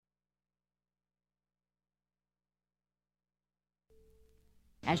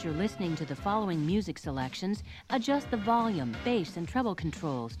As you're listening to the following music selections, adjust the volume, bass, and treble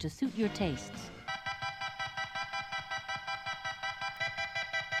controls to suit your tastes.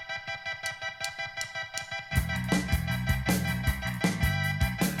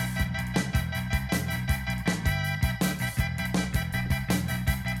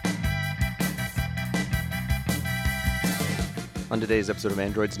 On today's episode of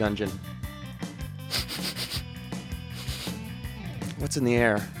Android's Dungeon. What's in the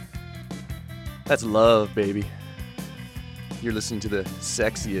air? That's love, baby. You're listening to the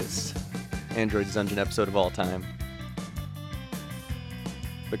sexiest Android's Dungeon episode of all time.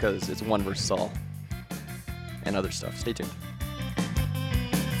 Because it's one versus all. And other stuff. Stay tuned.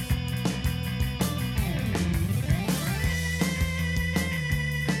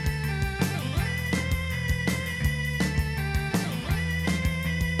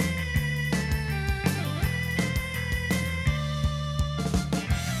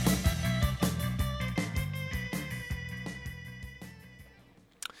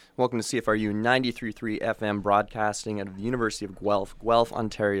 Welcome to CFRU 93.3 FM, broadcasting out of the University of Guelph,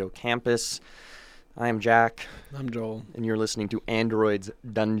 Ontario campus. I am Jack. I'm Joel. And you're listening to Android's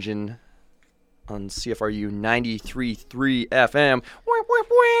Dungeon on CFRU 93.3 FM.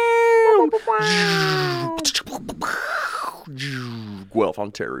 Guelph,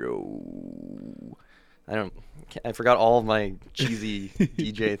 Ontario. I forgot all of my cheesy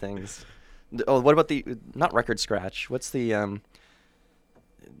DJ things. Oh, what about the, not record scratch, what's the,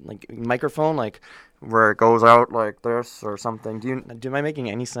 like microphone, like where it goes out like this or something. Am I making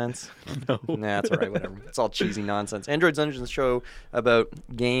any sense? No. Nah, that's all right, whatever. It's all cheesy nonsense. Android's Dungeon show about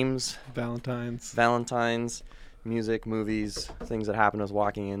games, Valentine's, music, movies, things that happened to us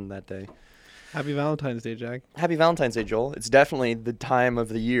walking in that day. Happy Valentine's Day, Jack. Happy Valentine's Day, Joel. It's definitely the time of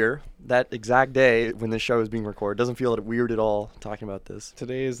the year, that exact day when this show is being recorded. Doesn't feel weird at all talking about this.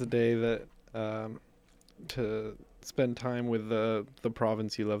 Today is the day that to spend time with the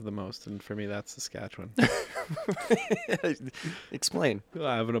province you love the most, and for me that's Saskatchewan. Explain.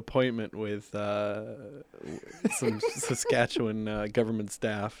 I have an appointment with some Saskatchewan government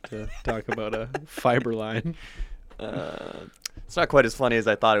staff to talk about a fiber line. It's not quite as funny as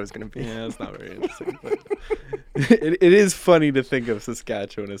I thought it was going to be. Yeah, it's not very interesting, but it is funny to think of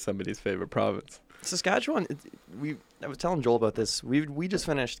Saskatchewan as somebody's favorite province. Saskatchewan, I was telling Joel about this. We just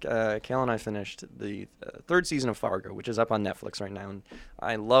finished, Kale and I finished the third season of Fargo, which is up on Netflix right now. And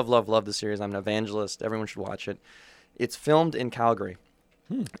I love the series. I'm an evangelist. Everyone should watch it. It's filmed in Calgary.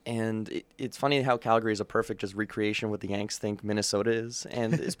 And it's funny how Calgary is a perfect just recreation of what the Yanks think Minnesota is.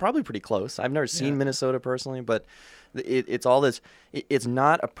 And it's probably pretty close. I've never seen Minnesota personally, but it's all this. It's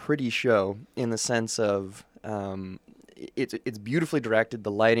not a pretty show in the sense of... It's beautifully directed.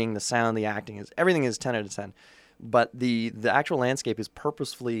 The lighting, the sound, the acting, everything is 10 out of 10. But the actual landscape is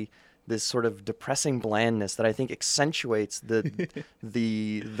purposefully this sort of depressing blandness that I think accentuates the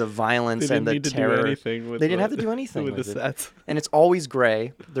violence and the terror. They didn't have to do anything with the sets. And it's always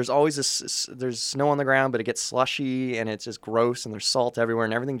gray. There's always there's snow on the ground, but it gets slushy and it's just gross and there's salt everywhere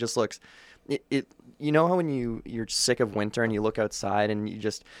and everything just looks. You know how when you're sick of winter and you look outside and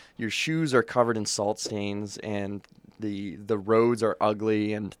your shoes are covered in salt stains and the roads are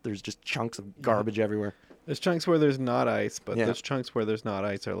ugly and there's just chunks of garbage everywhere. There's chunks where there's not ice, but those chunks where there's not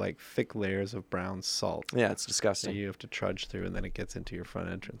ice are like thick layers of brown salt. Yeah, it's disgusting. That you have to trudge through, and then it gets into your front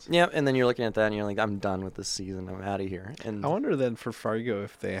entrance. Yeah, and then you're looking at that, and you're like, I'm done with this season. I'm out of here. And I wonder then for Fargo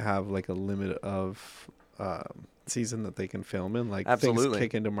if they have like a limit of season that they can film in. Like absolutely. Things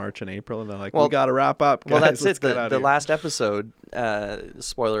kick into March and April, and they're like, we got to wrap up, guys. Well, that's it. The last episode,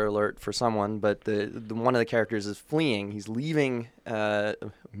 spoiler alert for someone, but the one of the characters is fleeing. He's leaving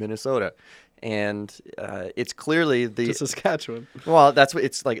Minnesota. And it's clearly to Saskatchewan. Well, that's what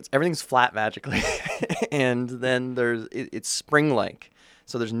it's like. It's flat magically, and then it's spring-like,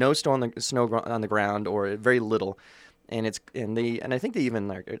 so there's no snow on the ground or very little, and I think they even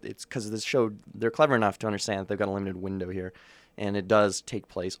it's because of this show. They're clever enough to understand that they've got a limited window here, and it does take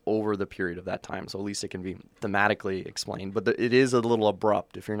place over the period of that time, so at least it can be thematically explained. But it is a little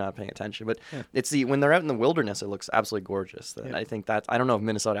abrupt if you're not paying attention. But it's when they're out in the wilderness, it looks absolutely gorgeous. I think I don't know if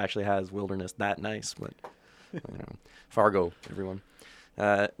Minnesota actually has wilderness that nice, but Fargo, everyone.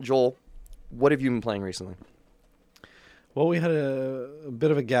 Joel, what have you been playing recently? Well, we had a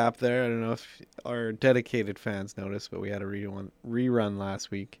bit of a gap there. I don't know if our dedicated fans noticed, but we had a rerun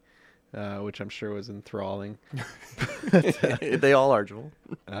last week. Which I'm sure was enthralling. They all are, Joel.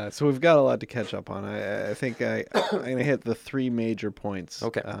 So we've got a lot to catch up on. I think I'm going to hit the three major points.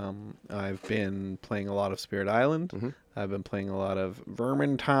 Okay. I've been playing a lot of Spirit Island. Mm-hmm. I've been playing a lot of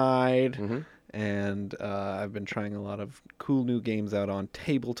Vermintide. Mm-hmm. and I've been trying a lot of cool new games out on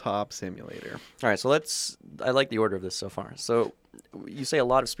Tabletop Simulator. All right, so I like the order of this so far. So you say a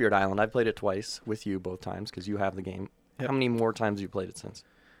lot of Spirit Island. I've played it twice with you both times because you have the game. Yep. How many more times have you played it since?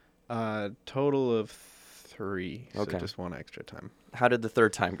 Total of 3. Okay. So just one extra time. How did the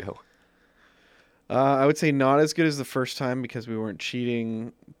third time go? I would say not as good as the first time because we weren't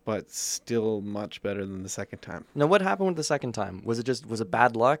cheating, but still much better than the second time. Now, what happened with the second time? Was it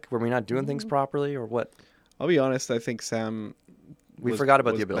bad luck? Were we not doing things properly, or what? I'll be honest, I think Sam... We forgot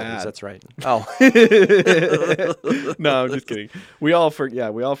about the was abilities. bad. That's right. Oh, No, I'm just kidding. We all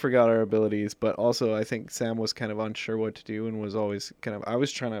forgot our abilities, but also I think Sam was kind of unsure what to do and was always I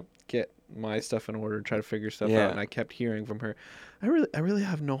was trying to get my stuff in order, try to figure stuff Yeah. out, and I kept hearing from her, I really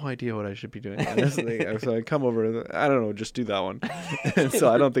have no idea what I should be doing. Honestly. So I come over, I don't know, just do that one. And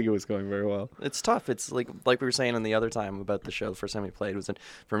so I don't think it was going very well. it's tough. It's like we were saying in the other time about the show. The first time we played was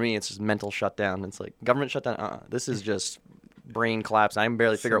for me. It's just mental shutdown. It's like government shutdown. This is just brain collapse. I can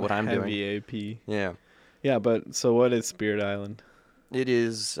barely figure out what I'm doing. Heavy AP. Yeah. Yeah, but so what is Spirit Island? It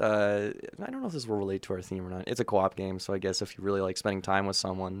is, I don't know if this will relate to our theme or not. It's a co-op game, so I guess if you really like spending time with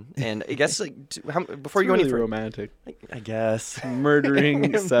someone, and I guess before It's you go really any further, romantic. I guess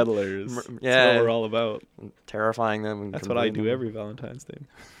Murdering settlers. Yeah. That's what we're all about. terrifying them. And That's what I converting do them. every Valentine's Day.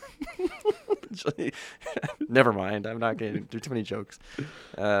 Never mind. I'm not going to do too many jokes.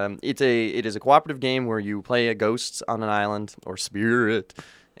 It is a cooperative game where you play a ghost on an island or spirit,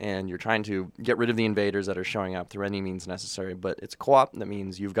 and you're trying to get rid of the invaders that are showing up through any means necessary. But it's co-op. That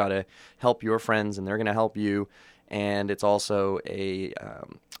means you've got to help your friends, and they're going to help you. And it's also a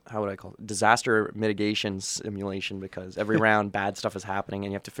how would I call it? Disaster mitigation simulation, because every round bad stuff is happening,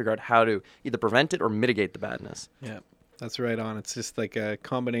 and you have to figure out how to either prevent it or mitigate the badness. Yeah, that's right on. It's just like a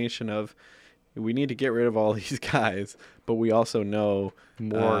combination of we need to get rid of all these guys, but we also know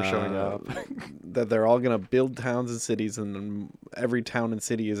More are showing up. that they're all going to build towns and cities, and every town and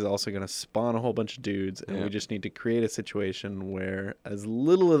city is also going to spawn a whole bunch of dudes, and Yeah. we just need to create a situation where as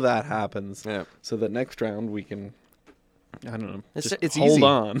little of that happens Yeah. so that next round we can, I don't know, It's just hold hold easy.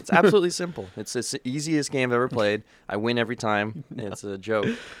 on. It's absolutely simple. It's the easiest game I've ever played. I win every time. It's a joke.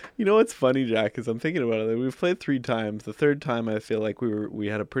 You know what's funny, Jack, is I'm thinking about it. We've played 3 times. The third time, I feel like we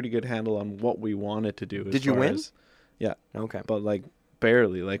had a pretty good handle on what we wanted to do. Did you win? Yeah, Okay. but like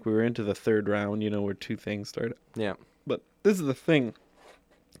barely. Like we were into the third round, where 2 things started. Yeah. But this is the thing,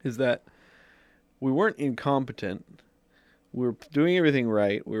 is that we weren't incompetent. We were doing everything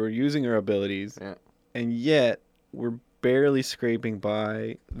right. We were using our abilities, Yeah. and yet we're barely scraping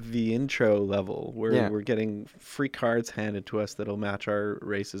by the intro level where Yeah. we're getting free cards handed to us that'll match our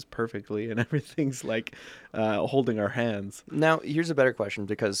races perfectly, and everything's like holding our hands. Now, here's a better question,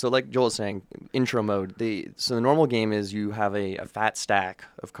 because so like Joel was saying, intro mode. The normal game is you have a fat stack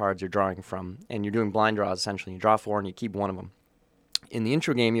of cards you're drawing from, and you're doing blind draws essentially. You draw 4 and you keep one of them. In the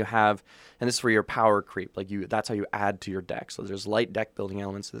intro game, you have, and this is for your power creep. That's how you add to your deck. So there's light deck building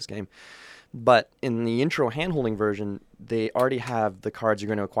elements to this game. But in the intro hand-holding version, they already have the cards you're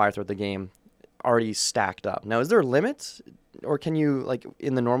going to acquire throughout the game already stacked up. Now, is there a limit? Or can you, like,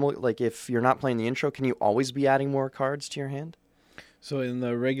 in the normal, like, if you're not playing the intro, can you always be adding more cards to your hand? So in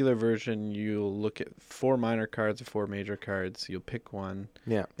the regular version, you'll look at 4 minor cards or 4 major cards. You'll pick one.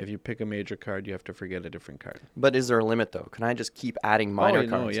 Yeah. If you pick a major card, you have to forget a different card. But is there a limit, though? Can I just keep adding minor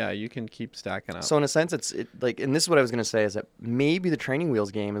cards? No, yeah, you can keep stacking up. So in a sense, and this is what I was going to say, is that maybe the Training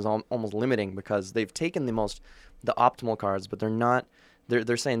Wheels game is almost limiting, because they've taken the optimal cards, but they're not.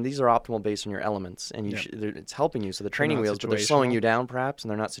 They're saying these are optimal based on your elements, and it's helping you. So the Training not Wheels, but they're slowing situational. you down perhaps,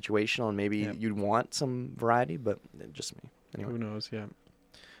 and they're not situational, and maybe Yep. you'd want some variety, but just me. Anyway. Who knows? Yeah,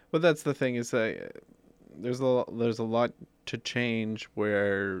 but that's the thing, is that there's a lot to change.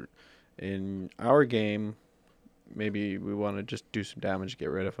 Where in our game, maybe we want to just do some damage, get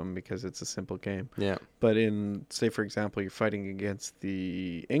rid of them because it's a simple game. Yeah. But in, say for example, you're fighting against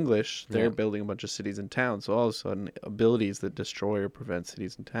the English, they're Yeah. building a bunch of cities and towns. So all of a sudden, abilities that destroy or prevent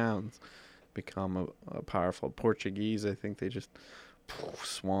cities and towns become a powerful. Portuguese, I think they just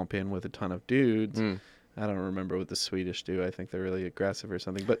swamp in with a ton of dudes. Mm. I don't remember what the Swedish do. I think they're really aggressive or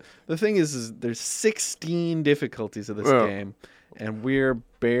something. But the thing is there's 16 difficulties of this Oh. game, and we're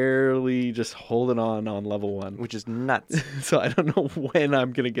barely just holding on level 1. Which is nuts. So I don't know when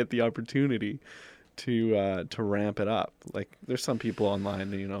I'm gonna get the opportunity to ramp it up. Like there's some people online,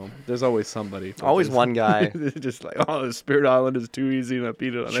 there's always somebody. but Always there's- one guy. just like, oh, the Spirit Island is too easy and I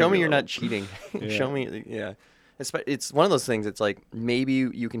beat it on Show me every you're level." not cheating. Yeah. Show me, yeah. It's one of those things. It's like maybe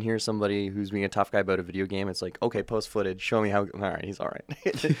you can hear somebody who's being a tough guy about a video game. It's like, okay, post footage, show me how. All right, he's all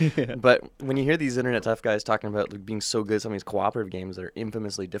right. Yeah. But when you hear these internet tough guys talking about like, being so good at some of these cooperative games that are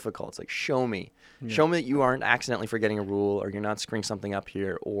infamously difficult, it's like, show me that you aren't accidentally forgetting a rule, or you're not screwing something up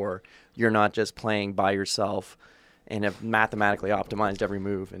here, or you're not just playing by yourself and have mathematically optimized every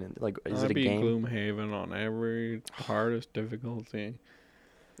move. And like, is it a game? Gloomhaven on every hardest difficulty.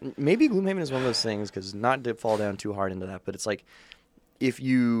 Maybe Gloomhaven is one of those things, because not to fall down too hard into that, but it's like if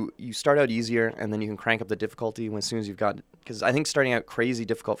you start out easier and then you can crank up the difficulty as soon as you've got, because I think starting out crazy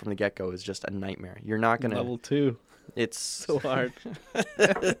difficult from the get-go is just a nightmare. You're not going to... Level 2. It's so hard.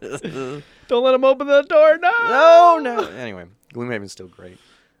 Don't let him open the door. No. Anyway, Gloomhaven's still great.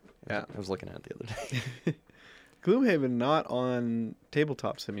 Yeah. I was looking at it the other day. Gloomhaven not on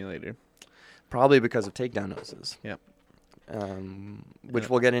Tabletop Simulator. Probably because of takedown notices. Yep. Which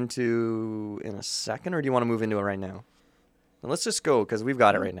we'll get into in a second, or do you want to move into it right now? Well, let's just go, because we've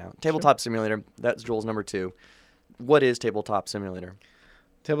got it right now. Tabletop Simulator, that's Joel's number 2. What is Tabletop Simulator?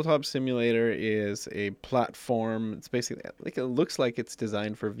 Tabletop Simulator is a platform. It's basically, like, it looks like it's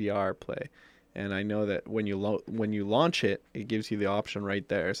designed for VR play. And I know that when you launch it, it gives you the option right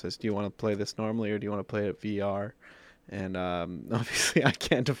there. It says, do you want to play this normally, or do you want to play it VR? And obviously, I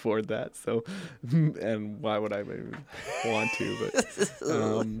can't afford that. So, and why would I even want to? But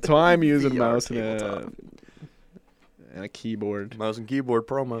so I'm using a mouse and a keyboard. Mouse and keyboard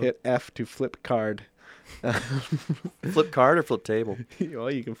promo. Hit F to flip card. Flip card or flip table?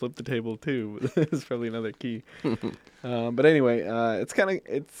 Well, you can flip the table too. That's probably another key. But anyway,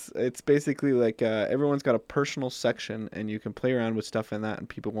 it's basically like everyone's got a personal section, and you can play around with stuff in that, and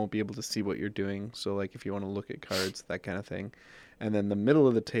people won't be able to see what you're doing. So like if you want to look at cards, that kind of thing. And then the middle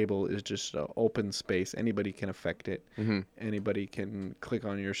of the table is just open space. Anybody can affect it. Mm-hmm. Anybody can click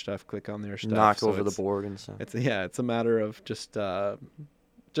on your stuff, click on their stuff. Knock over the board and stuff. It's a matter of just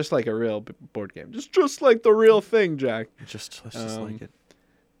like a real board game. Just like the real thing, Jack. Just like it.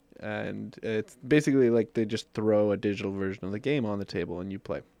 And it's basically like they just throw a digital version of the game on the table and you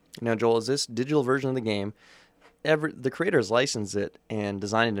play. Now, Joel, is this digital version of the game, the creators licensed it and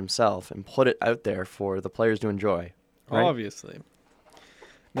designed it himself and put it out there for the players to enjoy, right? Obviously.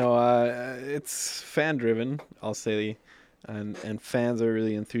 No, it's fan-driven, I'll say, and fans are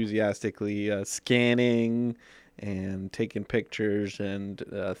really enthusiastically scanning and taking pictures and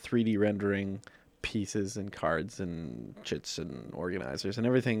 3D rendering pieces and cards and chits and organizers and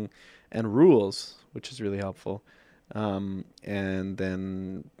everything, and rules, which is really helpful, and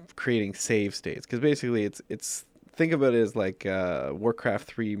then creating save states, because basically it's think of it as like Warcraft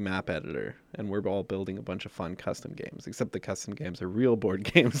 3 map editor, and we're all building a bunch of fun custom games, except the custom games are real board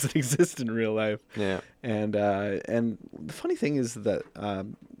games that exist in real life. Yeah. And the funny thing is that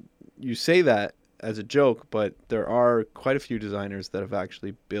you say that as a joke, but there are quite a few designers that have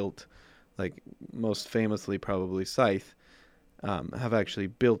actually built, like most famously probably Scythe, have actually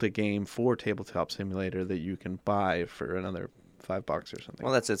built a game for Tabletop Simulator that you can buy for another $5 or something.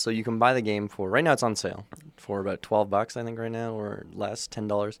 Well, that's it. So you can buy the game for, right now it's on sale for about $12, I think, right now, or less,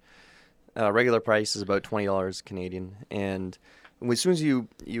 $10. Regular price is about $20 Canadian. And as soon as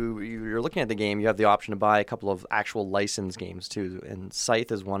you're looking at the game, you have the option to buy a couple of actual licensed games too. And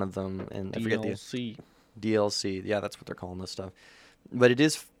Scythe is one of them. And I forget the DLC. Yeah, that's what they're calling this stuff. But it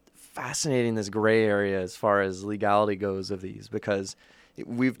is fascinating, this gray area as far as legality goes of these, because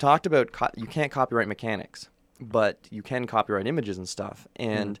we've talked about you can't copyright mechanics, but you can copyright images and stuff.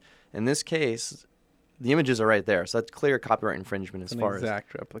 And in this case, the images are right there. So that's clear copyright infringement as far as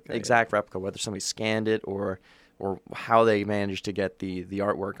exact replica, whether somebody scanned it or how they managed to get the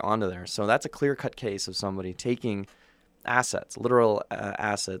artwork onto there. So that's a clear-cut case of somebody taking assets, literal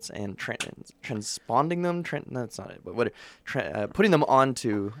assets, and transponding them. That's not it, but putting them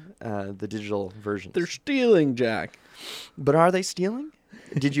onto the digital versions. They're stealing, Jack. But are they stealing?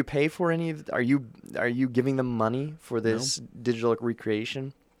 Did you pay for any of? Are you giving them money for this digital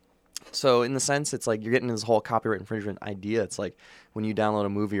recreation? So in the sense, it's like you're getting this whole copyright infringement idea. It's like when you download a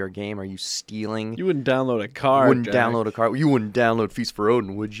movie or a game, are you stealing? You wouldn't download a card. You wouldn't download Feast for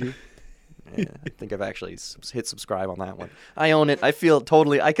Odin, would you? Yeah, I think I've actually hit subscribe on that one. I own it. I feel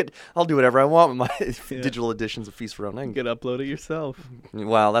totally. I'll do whatever I want with my digital editions of Feast for Odin. You could upload it yourself.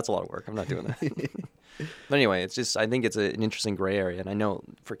 Well, that's a lot of work. I'm not doing that. But anyway, it's just, I think it's an interesting gray area. And I know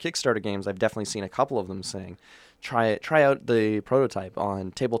for Kickstarter games, I've definitely seen a couple of them saying, try out the prototype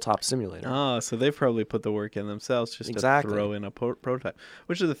on Tabletop Simulator. Oh, so they've probably put the work in themselves just to throw in a prototype.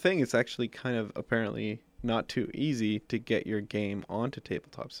 Which is the thing, it's actually kind of apparently not too easy to get your game onto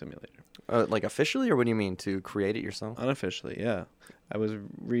Tabletop Simulator. Like officially, or what do you mean, to create it yourself? Unofficially, yeah. I was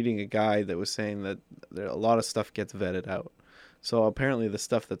reading a guide that was saying that a lot of stuff gets vetted out. So apparently the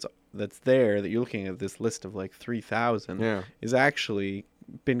stuff that's there that you're looking at, this list of like 3,000 Yeah. is actually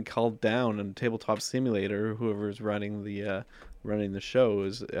been culled down, and Tabletop Simulator, whoever's running the show,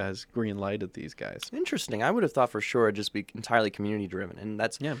 has green lighted these guys. Interesting. I would have thought for sure it'd just be entirely community driven, and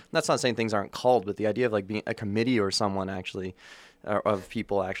that's Yeah. that's not saying things aren't called, but the idea of like being a committee or someone actually, of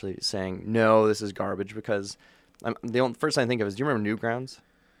people actually saying no, this is garbage, because the first thing I think of is, do you remember Newgrounds?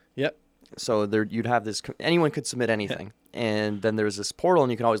 Yep. So there, you'd have this. Anyone could submit anything, and then there was this portal,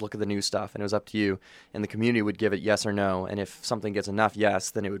 and you could always look at the new stuff, and it was up to you. And the community would give it yes or no, and if something gets enough yes,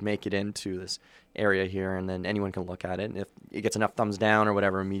 then it would make it into this area here, and then anyone can look at it. And if it gets enough thumbs down or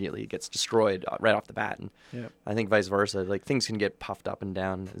whatever, immediately it gets destroyed right off the bat. And Yeah. I think vice versa. Like things can get puffed up and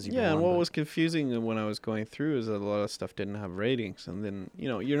down as you go Yeah, and on, what but- was confusing when I was going through is that a lot of stuff didn't have ratings, and then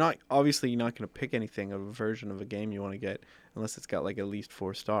you're not going to pick anything of a version of a game you want to get unless it's got like at least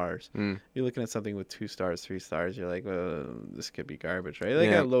 4 stars. You're looking at something with 2 stars, 3 stars. You're like, this could be garbage, right? They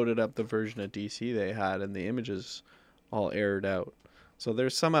Yeah. got loaded up the version of DC they had, and the images all errored out. So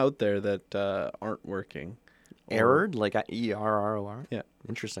there's some out there that aren't working. Errored, like ERROR. Yeah.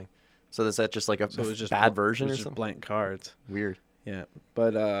 Interesting. So is that just like a So it was just bad version it or was just something? blank cards. Weird. Yeah,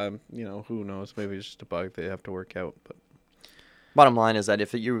 but who knows? Maybe it's just a bug they have to work out. But Bottom line is that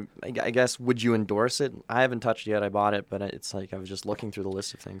I guess, would you endorse it? I haven't touched it yet. I bought it, but it's like I was just looking through the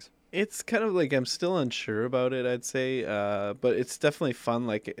list of things. it's kind of like I'm still unsure about it, I'd say. But it's definitely fun.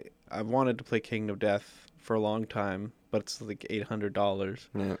 Like I've wanted to play Kingdom of Death for a long time, but it's like $800.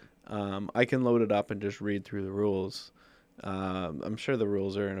 Yeah. I can load it up and just read through the rules. I'm sure the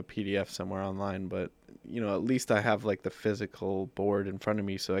rules are in a PDF somewhere online, but at least I have like the physical board in front of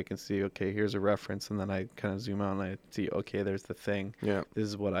me, so I can see, okay, here's a reference, and then I kind of zoom out and I see, okay, there's the thing. Yeah. This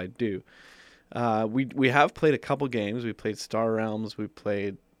is what I do. We have played a couple games. We played Star Realms. We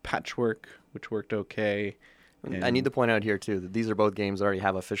played Patchwork, which worked okay. I need to point out here too that these are both games that already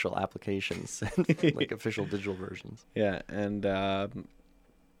have official applications, like official digital versions. Yeah, and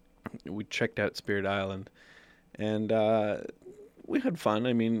we checked out Spirit Island, and we had fun.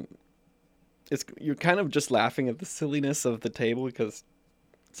 I mean, you're kind of just laughing at the silliness of the table, because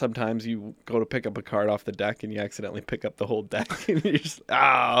sometimes you go to pick up a card off the deck and you accidentally pick up the whole deck, and you're just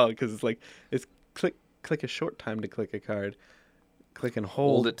because it's click a short time to click a card, click and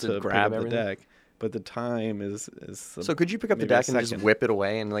hold it to to grab pick up the everything? deck, but the time is So could you pick up the maybe a deck and just second. whip it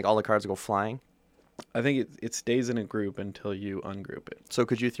away, and like all the cards go flying? I think it stays in a group until you ungroup it. So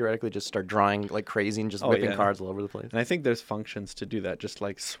could you theoretically just start drawing like crazy and just Oh, whipping yeah. cards all over the place? And I think there's functions to do that, just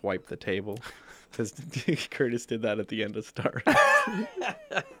like swipe the table. Because Curtis did that at the end of Star.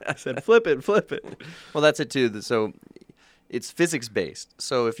 I said, flip it. Well, that's it too. So it's physics based.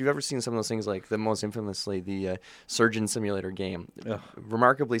 So if you've ever seen some of those things, like the most infamously the Surgeon Simulator game, Ugh.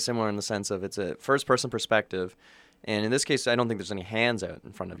 remarkably similar in the sense of it's a first person perspective. And in this case, I don't think there's any hands out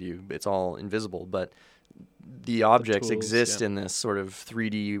in front of you. It's all invisible. But the objects tools, exist yeah. in this sort of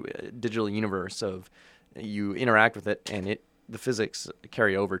 3D digital universe of you interact with it, and the physics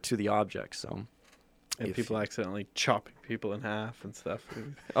carry over to the object. So, And if- people accidentally chopping people in half and stuff.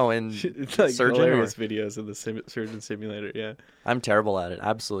 oh, and It's like Surgeon, hilarious or- videos of the Surgeon Simulator, yeah. I'm terrible at it.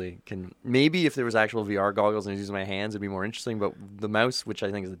 Absolutely. Maybe if there was actual VR goggles and I was using my hands, it'd be more interesting. But the mouse, which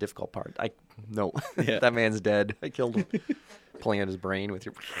I think is the difficult part, no, Yeah. that man's dead. I killed him. Pulling out his brain with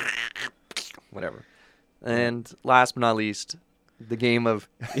your whatever. And last but not least, the game of,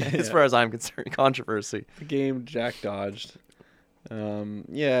 as Yeah. far as I'm concerned, controversy. The game Jack dodged.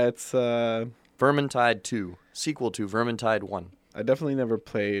 Yeah, it's... Vermintide 2, sequel to Vermintide 1. I definitely never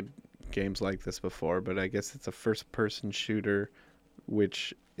played games like this before, but I guess it's a first-person shooter,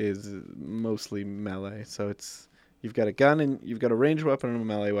 which is mostly melee. So you've got a gun and you've got a ranged weapon and a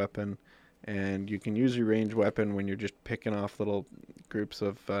melee weapon, and you can use your ranged weapon when you're just picking off little groups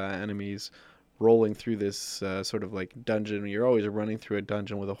of enemies, rolling through this sort of like dungeon. You're always running through a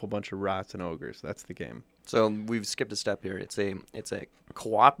dungeon with a whole bunch of rats and ogres. That's the game. So we've skipped a step here. It's a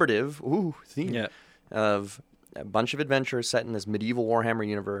cooperative theme of a bunch of adventures set in this medieval Warhammer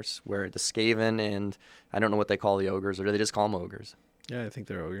universe where the Skaven and I don't know what they call the ogres, or do they just call them ogres? Yeah, I think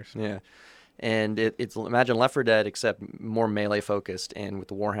they're ogres. Yeah. And it's imagine Left 4 Dead except more melee focused and with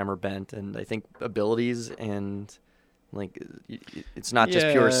the Warhammer bent, and I think abilities and like it's not just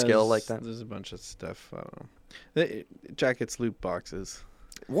pure skill like that. There's a bunch of stuff. I don't know. Jack, it's loot boxes.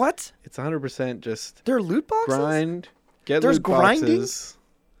 What? It's 100% just There are loot boxes? grind. Get There's loot boxes.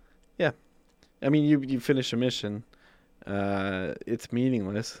 grinding? Yeah, I mean you finish a mission. It's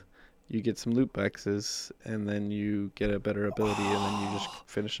meaningless. You get some loot boxes, and then you get a better ability, and then you just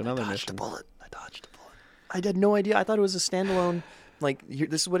finish another mission. I dodged a bullet. I had no idea. I thought it was a standalone Like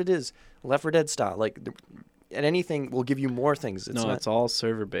this is what it is, Left 4 Dead style. Like, and anything will give you more things. It's all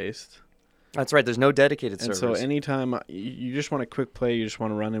server based. That's right. There's no dedicated And servers. so anytime you just want a quick play, you just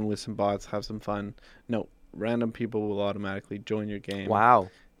want to run in with some bots, have some fun. No, random people will automatically join your game. Wow.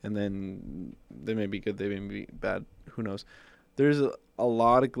 And then they may be good, they may be bad. Who knows? There's a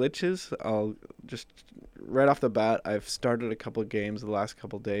lot of glitches. I'll just right off the bat, I've started a couple of games the last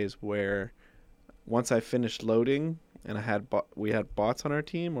couple of days where once I finished loading and we had bots on our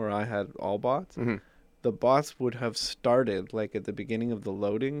team, or I had all bots. Mm-hmm. The bots would have started like at the beginning of the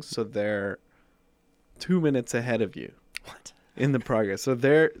loading, so they're 2 minutes ahead of you. What? In the progress. So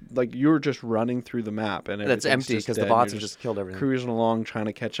they're like, you're just running through the map and That's empty because the bots have just killed everything. Cruising along trying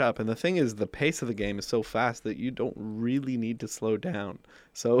to catch up. And the thing is, the pace of the game is so fast that you don't really need to slow down.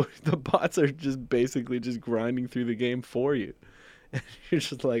 So the bots are just basically just grinding through the game for you. And you're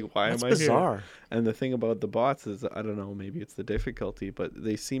just like, why That's am I bizarre. here? And the thing about the bots is, I don't know, maybe it's the difficulty, but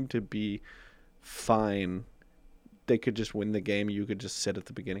they seem to be fine. They could just win the game. You could just sit at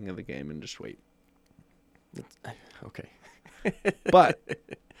the beginning of the game and just wait. Okay. But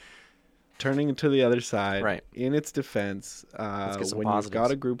turning to the other side, right. In its defense, get some when positives. you've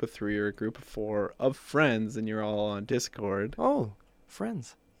got a group of 3 or a group of 4 of friends and you're all on Discord, Oh,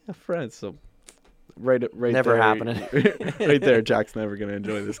 friends. yeah, friends. So right Never there, happening. right there, Jack's never going to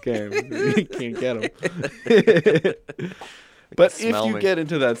enjoy this game. You can't get him. But if Smell you me. get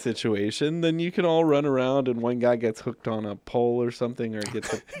into that situation, then you can all run around and one guy gets hooked on a pole or something, or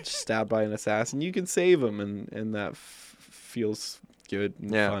gets stabbed by an assassin. You can save him, and that feels good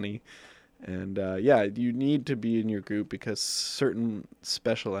and Yeah. funny. And yeah, you need to be in your group because certain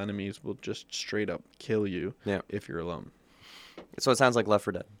special enemies will just straight up kill you if you're alone. So it sounds like Left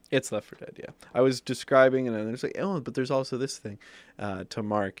 4 Dead. It's Left 4 Dead, yeah. I was describing, and then there's like, oh, but there's also this thing to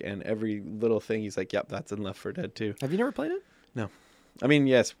Mark, and every little thing he's like, yep, that's in Left 4 Dead too. Have you never played it? No. I mean,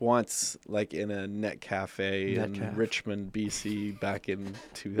 yes, once, like in a net cafe in Netcaf. Richmond, BC, back in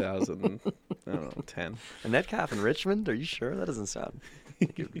 2000, I don't know, 10. A Netcaf in Richmond? Are you sure? That doesn't sound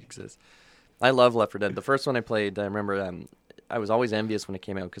like it exists. I love Left 4 Dead. The first one I played, I remember I was always envious when it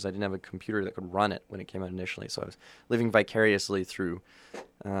came out because I didn't have a computer that could run it when it came out initially. So I was living vicariously through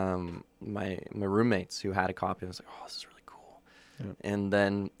my roommates who had a copy. I was like, oh, this is really cool. Yeah. And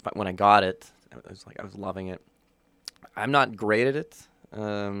then when I got it, I was loving it. I'm not great at it.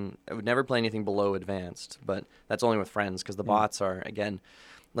 I would never play anything below advanced, but that's only with friends because the bots are, again,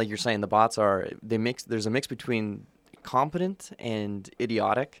 like you're saying, the bots are, there's a mix between competent and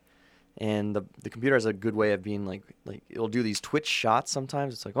idiotic. And the computer has a good way of being like it'll do these twitch shots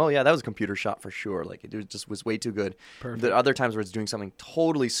sometimes. It's like, oh yeah, that was a computer shot for sure. Like it just was way too good. Perfect. The other times where it's doing something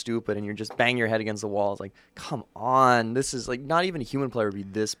totally stupid and you're just banging your head against the wall. It's like, come on, this is like not even a human player would be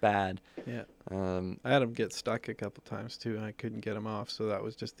this bad. Yeah. I I had him get stuck a couple times too, and I couldn't get him off, so that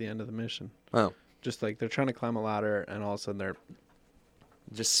was just the end of the mission. Oh, Just like they're trying to climb a ladder, and all of a sudden they're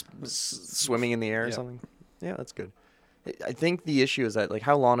just swimming in the air or Yeah. something. Yeah, that's good. I think the issue is that like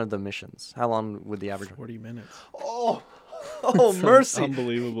how long are the missions? How long would the average? 40 minutes. Oh, It's mercy!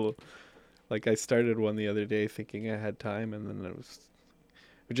 Unbelievable. Like I started one the other day thinking I had time, and then it was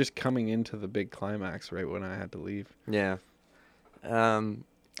just coming into the big climax right when I had to leave. Yeah.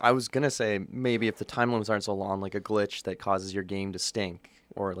 I was going to say maybe if the time limits aren't so long, like a glitch that causes your game to stink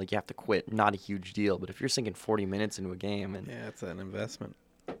or like you have to quit, not a huge deal. But if you're sinking 40 minutes into a game and Yeah, it's an investment.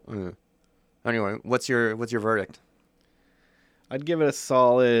 Anyway, what's your verdict? I'd give it a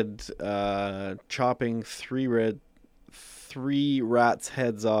solid chopping three rats'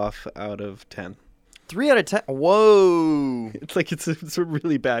 heads off out of 10. 3 out of 10. Whoa. It's like it's a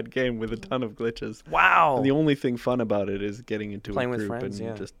really bad game with a ton of glitches. Wow. And the only thing fun about it is getting into Playing a with group friends, and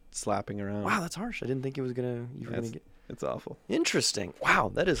yeah. just slapping around. Wow, that's harsh. I didn't think it was you were going to get It's awful. interesting. Wow,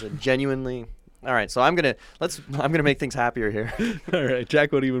 that is a genuinely. All right, so I'm going to make things happier here. All right,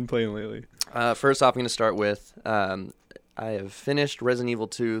 Jack, what have you been playing lately? First off, I'm going to start with I have finished Resident Evil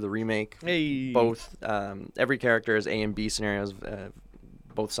 2, the remake. Hey. Both, every character has A and B scenarios,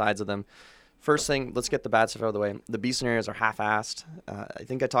 both sides of them. First thing, let's get the bad stuff out of the way. The B scenarios are half-assed. I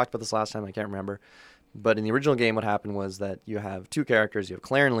think I talked about this last time. I can't remember. But in the original game, what happened was that you have two characters. You have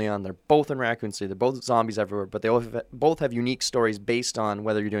Claire and Leon. They're both in Raccoon City. They're both zombies everywhere, but they both have unique stories based on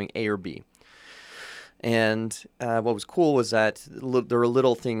whether you're doing A or B. And what was cool was that there were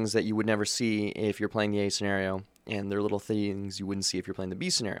little things that you would never see if you're playing the A scenario, and there are little things you wouldn't see if you're playing the B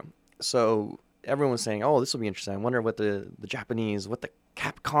scenario. So everyone was saying, oh, this will be interesting. I wonder what the Japanese, what the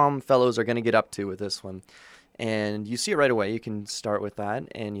Capcom fellows are going to get up to with this one. And you see it right away. You can start with that,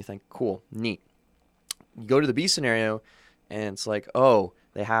 and you think, cool, neat. You go to the B scenario, and it's like, oh,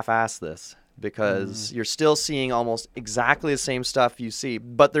 they half-assed this. because you're still seeing almost exactly the same stuff you see,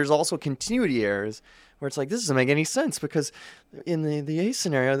 but there's also continuity errors where it's like, this doesn't make any sense, because in the A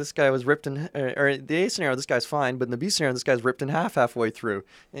scenario, this guy was ripped in, or the A scenario, this guy's fine, but in the B scenario, this guy's ripped in halfway through.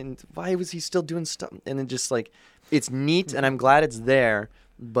 And why was he still doing stuff? And then just like, it's neat, and I'm glad it's there,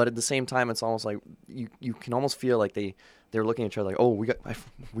 but at the same time, it's almost like you can almost feel like they're looking at each other like, oh,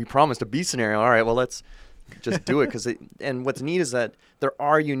 we promised a B scenario. All right, well, let's just do it. And what's neat is that there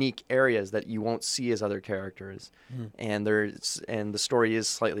are unique areas that you won't see as other characters, and the story is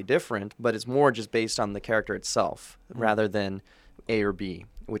slightly different, but it's more just based on the character itself rather than A or B,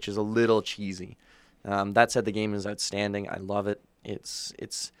 which is a little cheesy. That said, the game is outstanding. I love it.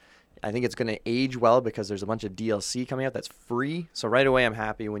 I think it's going to age well because there's a bunch of DLC coming out that's free. So right away, I'm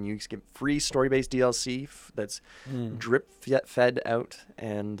happy when you get free story-based DLC that's drip-fed out.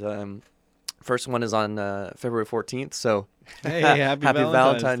 And first one is on February 14th. So hey, happy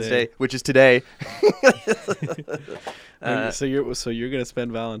Valentine's Day, which is today. So you're going to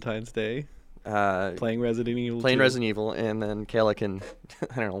spend Valentine's Day playing Resident Evil. Playing Resident Evil, and then Kayla can,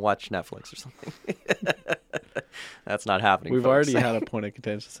 I don't know, watch Netflix or something. That's not happening. We've folks. already had a point of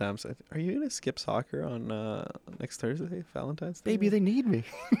contention. Sam said, "Are you going to skip soccer on next Thursday, Valentine's Day?" Baby, they need me.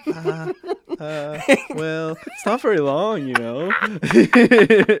 Well, it's not very long, you know.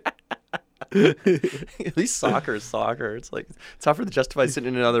 At least soccer is soccer. It's like, it's tougher to justify sitting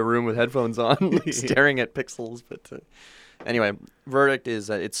in another room with headphones on, like, staring at pixels. But anyway, verdict is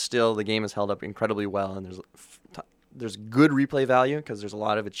that the game is held up incredibly well, and there's good replay value because there's a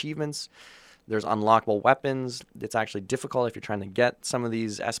lot of achievements. There's unlockable weapons. It's actually difficult if you're trying to get some of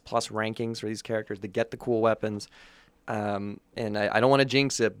these S+ rankings for these characters to get the cool weapons. And I don't want to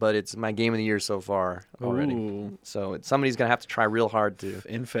jinx it, but it's my game of the year so far already. Ooh. So somebody's going to have to try real hard to.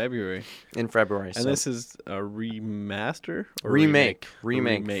 In February. In February. And this is a remaster? Or remake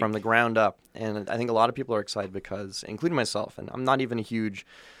from the ground up. And I think a lot of people are excited because, including myself, and I'm not even a huge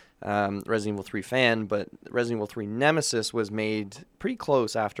Resident Evil 3 fan, but Resident Evil 3 Nemesis was made pretty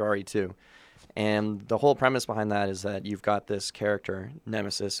close after RE2. And the whole premise behind that is that you've got this character,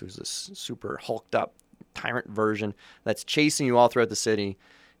 Nemesis, who's this super hulked up tyrant version that's chasing you all throughout the city.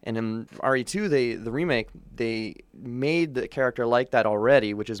 And in RE2, the remake, they made the character like that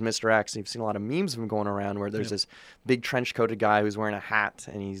already, which is Mr. X. You've seen a lot of memes of him going around where there's this big trench-coated guy who's wearing a hat,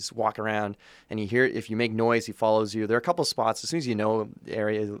 and he's walking around, and if you make noise, he follows you. There are a couple of spots, as soon as you know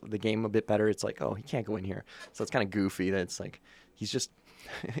the game a bit better, it's like, oh, he can't go in here. So it's kind of goofy that it's like, he's just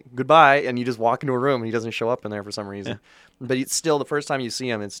goodbye, and you just walk into a room and he doesn't show up in there for some reason. But it's still, the first time you see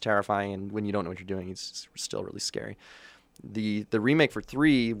him, it's terrifying, and when you don't know what you're doing, it's still really scary. The remake for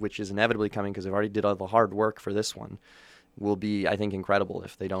 3, which is inevitably coming because they've already did all the hard work for this one, will be, I think, incredible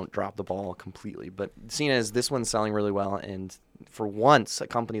if they don't drop the ball completely. But seeing as this one's selling really well, and for once a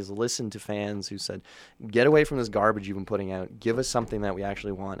company has listened to fans who said, get away from this garbage you've been putting out, give us something that we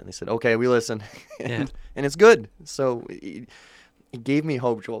actually want, and they said, okay, we listen. And it's good. So it gave me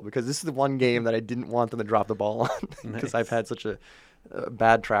hope, Joel, because this is the one game that I didn't want them to drop the ball on because I've had such a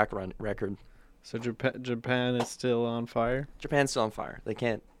bad track record. So Japan is still on fire? Japan's still on fire. They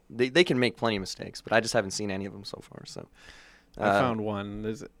can't. They can make plenty of mistakes, but I just haven't seen any of them so far. So I found one.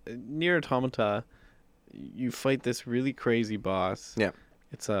 There's Nier Automata. You fight this really crazy boss. Yeah.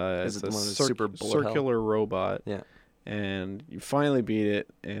 It's a super circular robot. Yeah. And you finally beat it,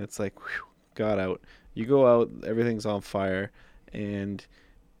 and it's like, whew, got out. You go out, everything's on fire. And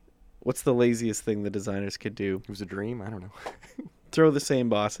what's the laziest thing the designers could do? It was a dream? I don't know. Throw the same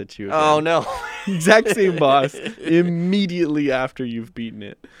boss at you again. Oh, no. Exact same boss immediately after you've beaten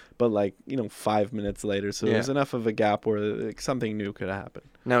it. But 5 minutes later. So there's enough of a gap where something new could happen.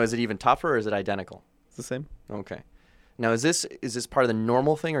 Now, is it even tougher or is it identical? It's the same. Okay. Now, is this part of the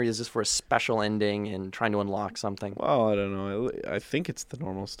normal thing, or is this for a special ending and trying to unlock something? Well, I don't know. I think it's the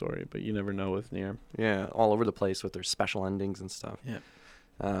normal story, but you never know with Nier. Yeah, all over the place with their special endings and stuff. Yeah.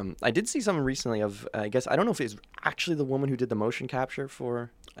 I did see something recently of, I guess, I don't know if it's actually the woman who did the motion capture for,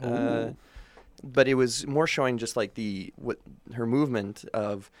 but it was more showing just like her movement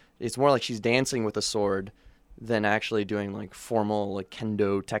of, it's more like she's dancing with a sword than actually doing like formal like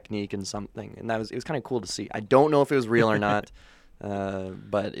kendo technique and something. And it was kind of cool to see. I don't know if it was real or not,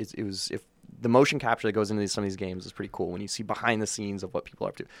 but it was, if the motion capture that goes into some of these games is pretty cool when you see behind the scenes of what people are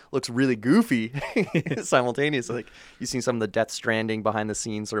up to. Looks really goofy simultaneously. Like you see some of the Death Stranding behind the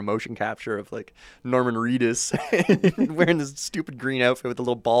scenes sort of motion capture of like Norman Reedus wearing this stupid green outfit with the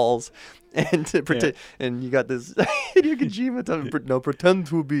little balls, and and you got this Hideo Kojima pretend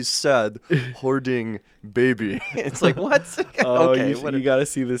to be sad, hoarding baby. It's like, what? Okay, you got to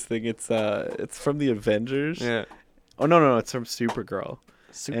see this thing. It's from the Avengers. Yeah. Oh no, it's from Supergirl.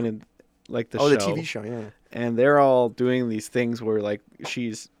 And like the Oh, show. the TV show, yeah. And they're all doing these things where like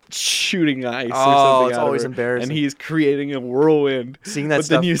she's shooting ice or Oh, something it's out of always her, embarrassing. and he's creating a whirlwind. Seeing that but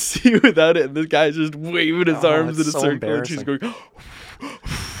stuff. then you see without it, and this guy's just waving his arms in it's a so circle, and she's going.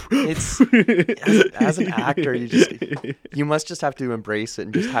 It's as an actor, you must just have to embrace it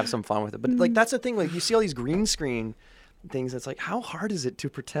and just have some fun with it. But like that's the thing, like you see all these green screen things. It's like, how hard is it to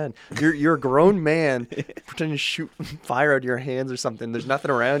pretend you're a grown man pretending to shoot fire out of your hands or something? There's nothing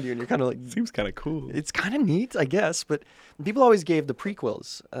around you, and you're kind of like, Seems kind of cool. it's kind of neat, I guess. But people always gave the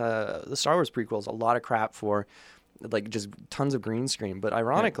prequels, the Star Wars prequels, a lot of crap for like just tons of green screen. But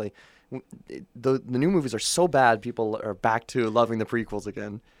ironically, the new movies are so bad, people are back to loving the prequels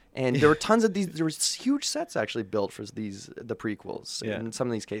again. And there were tons of these. There was huge sets actually built for the prequels. Yeah. In some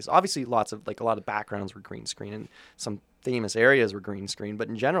of these cases, obviously, a lot of backgrounds were green screen, and some famous areas were green screen. But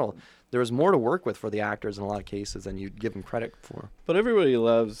in general, there was more to work with for the actors in a lot of cases than you'd give them credit for. But everybody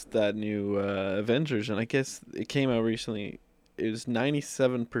loves that new Avengers, and I guess it came out recently. It was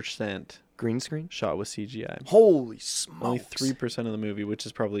 97% Green screen? shot with CGI. Holy smokes! Only 3% of the movie, which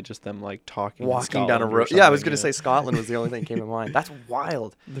is probably just them like talking, in Walking down a Scotland or road. Yeah, I was something, going to say Scotland was the only thing that came to mind. That's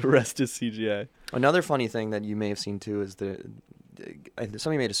wild. The rest is CGI. Another funny thing that you may have seen too is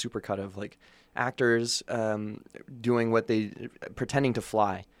somebody made a supercut of like actors doing what pretending to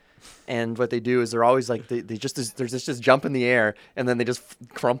fly. And what they do is they're always like they just jump in the air and then they just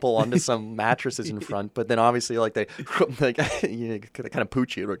crumple onto some mattresses in front. But then obviously like they like kind of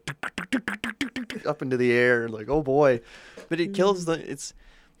pooch you up into the air like, oh boy. But it kills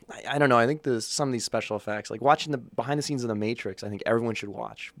I don't know. I think some of these special effects, like watching the behind the scenes of The Matrix, I think everyone should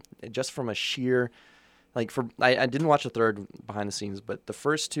watch just from a sheer. Like I didn't watch the third behind the scenes, but the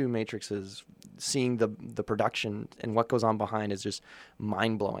first two Matrixes, seeing the production and what goes on behind is just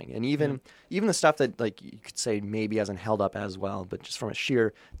mind blowing. And even the stuff that like you could say maybe hasn't held up as well, but just from a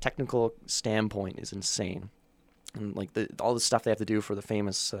sheer technical standpoint is insane. And like all the stuff they have to do for the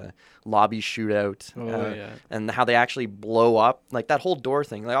famous lobby shootout, and how they actually blow up, like that whole door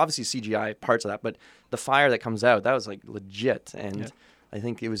thing. Like obviously CGI parts of that, but the fire that comes out, that was like legit. And I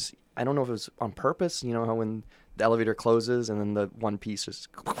think it was. I don't know if it was on purpose, you know, how when the elevator closes and then the one piece just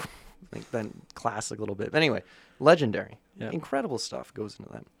like then classic a little bit. But anyway, legendary. Yeah. Incredible stuff goes into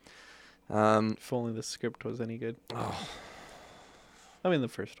that. If only the script was any good. Oh. I mean, the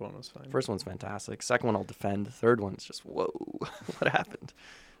first one was fine. First one's fantastic. Second one I'll defend. The third one's just, whoa, what happened?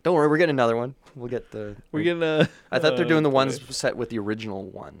 Don't worry, we're getting another one. We'll get the... We're getting I thought they're doing the ones set with the orial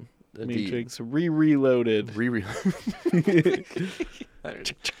one. Matrix reloaded.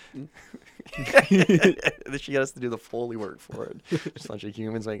 She got us to do the Foley work for it. Just a bunch of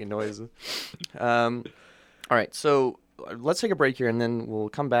humans making noises. All right, so let's take a break here, and then we'll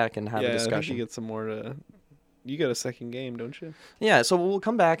come back and have a discussion. I think you get some more to... You got a second game, don't you? Yeah, so we'll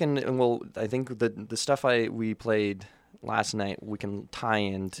come back, and we'll... I think the stuff we played last night, we can tie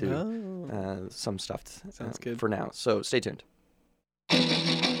into some stuff Sounds good. For now. So stay tuned.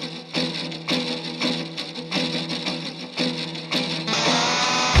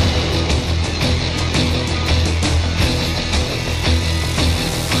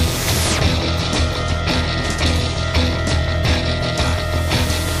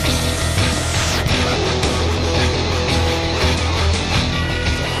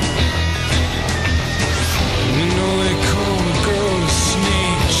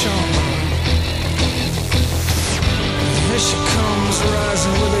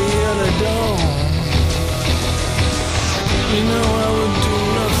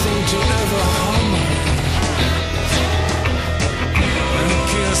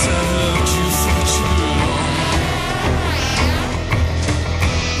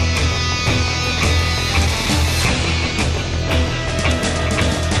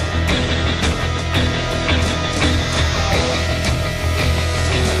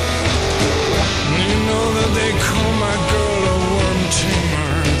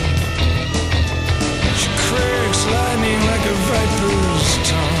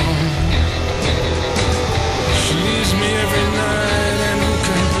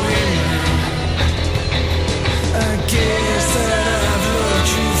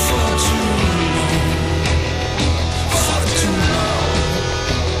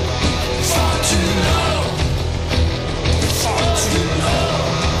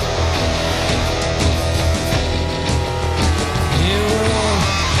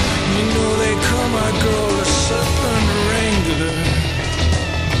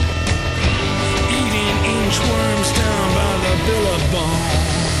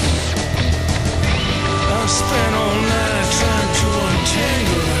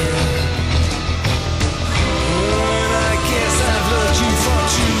 But I guess I've loved you for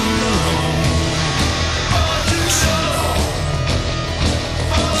too long.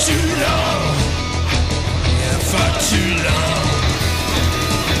 too long.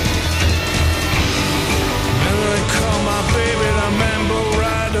 And I call my baby the Mambo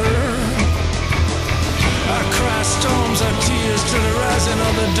Rider. I cry storms of tears to the rising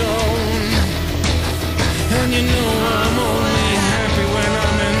of the dawn. And you know I'm only happy when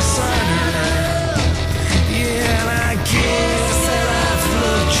I'm inside her. Yeah, and I guess that I've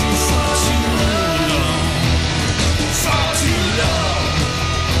loved you for too long. For too long.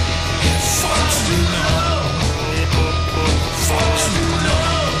 For too long. For too long.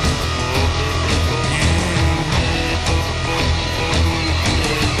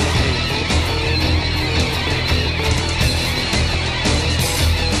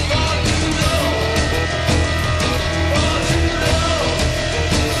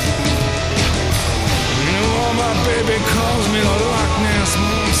 Baby calls me the Loch Ness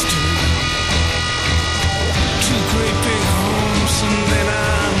Monster. Two great big homes and then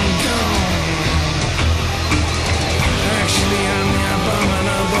I'm gone. Actually, I'm the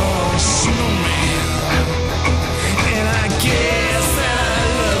abominable snowman. And I guess that I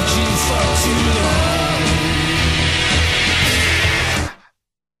loved you for too long.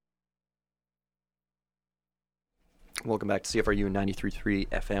 Welcome back to CFRU 93.3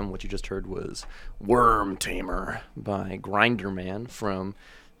 FM. What you just heard was Worm Tamer by Grinderman from,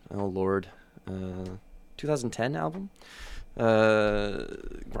 oh Lord, 2010 album.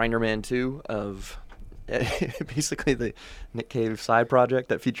 Grinderman 2 of basically the Nick Cave side project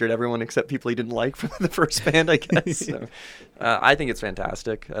that featured everyone except people he didn't like from the first band, I guess. So, I think it's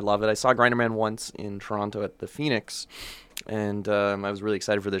fantastic. I love it. I saw Grinderman once in Toronto at the Phoenix, and I was really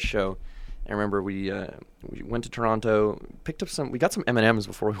excited for this show. I remember we went to Toronto, picked up we got some M&Ms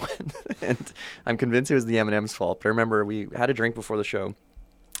before we went, and I'm convinced it was the M&Ms' fault. But I remember we had a drink before the show.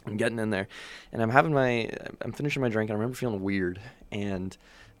 I'm getting in there, and I'm finishing my drink, and I remember feeling weird. And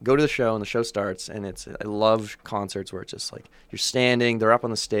go to the show, and the show starts, and I love concerts where it's just like you're standing, they're up on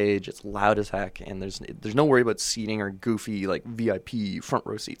the stage, it's loud as heck, and there's no worry about seating or goofy like VIP front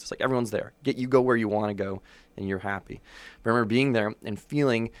row seats. It's like everyone's there. You go where you want to go, and you're happy. But I remember being there and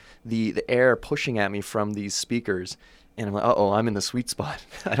feeling the air pushing at me from these speakers, and I'm like, I'm in the sweet spot.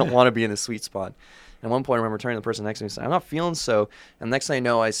 I don't want to be in the sweet spot. And at one point, I remember turning to the person next to me and saying, I'm not feeling so. And the next thing I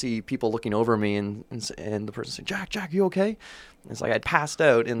know, I see people looking over me, and the person saying, Jack, you okay? And it's like I'd passed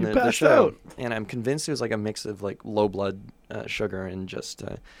out in the show. Out. And I'm convinced it was like a mix of like low blood sugar and just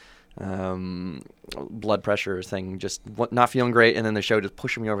blood pressure thing, just not feeling great. And then the show just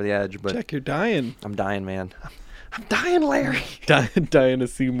pushing me over the edge. But Jack, you're dying. I'm dying, man. I'm dying, Larry. Dying to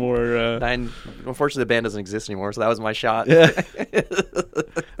see more. Unfortunately, the band doesn't exist anymore, so that was my shot. Yeah.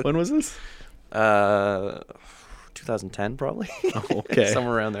 When was this? 2010 probably. Oh, okay.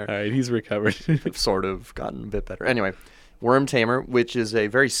 Somewhere around there. All right, he's recovered. Sort of gotten a bit better. Anyway, Worm Tamer, which is a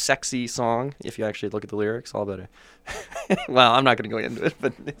very sexy song if you actually look at the lyrics. All about it. Well, I'm not going to go into it,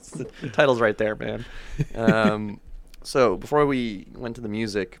 but the title's right there, man. So before we went to the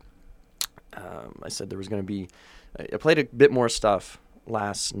music, I said there was going to be. I played a bit more stuff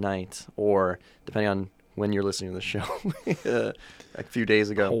last night, or depending on when you're listening to the show, a few days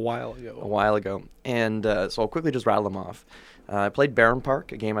ago. A while ago. And so I'll quickly just rattle them off. I played Barron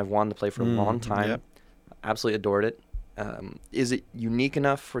Park, a game I've wanted to play for a long time. Yep. Absolutely adored it. Is it unique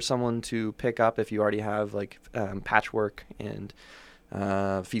enough for someone to pick up if you already have like Patchwork and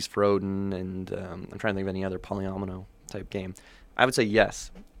Feast for Odin and I'm trying to think of any other polyomino type game? I would say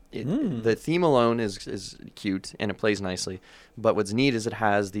yes. The theme alone is cute and it plays nicely, but what's neat is it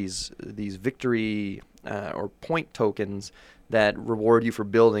has these victory or point tokens that reward you for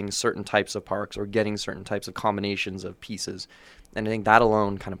building certain types of parks or getting certain types of combinations of pieces. And I think that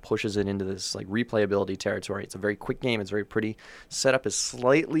alone kind of pushes it into this like replayability territory. It's a very quick game. It's very pretty. Setup is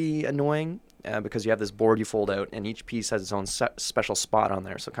slightly annoying because you have this board you fold out, and each piece has its own special spot on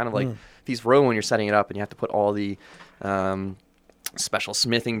there. So kind of like Feast for Odin when you're setting it up, and you have to put all the special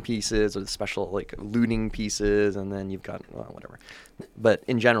smithing pieces or the special like looting pieces, and then you've got whatever. But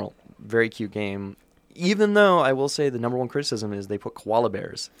in general, very cute game. Even though I will say the number one criticism is they put koala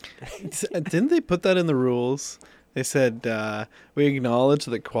bears. Didn't they put that in the rules? They said, we acknowledge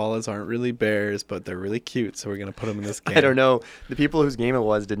that koalas aren't really bears, but they're really cute, so we're going to put them in this game. I don't know. The people whose game it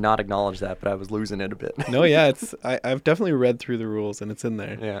was did not acknowledge that, but I was losing it a bit. No, yeah, I've definitely read through the rules, and it's in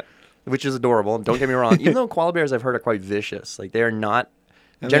there. Yeah, which is adorable. Don't get me wrong. Even though koala bears I've heard are quite vicious. Like, they are not,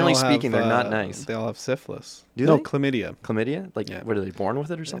 generally speaking, they're not nice. They all have syphilis. Do no, they? chlamydia. Chlamydia? Like, what, are they born with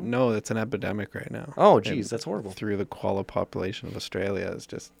it or something? No, it's an epidemic right now. Oh, geez, that's horrible. Through the koala population of Australia is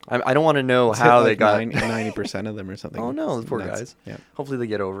just... I don't want to know how they got... 90% of them or something. Oh, no, the poor guys. Yeah. Hopefully they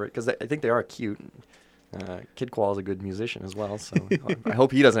get over it, because I think they are cute. Kid Qual is a good musician as well, so I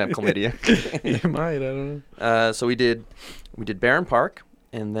hope he doesn't have chlamydia. You might, I don't know. So we did Barron Park,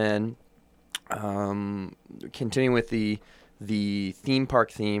 and then continuing with the theme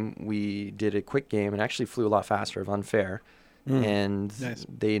park theme, we did a quick game and actually flew a lot faster of Unfair, and Nice.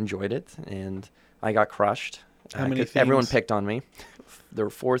 they enjoyed it, and I got crushed. How many 'cause everyone themes? picked on me. There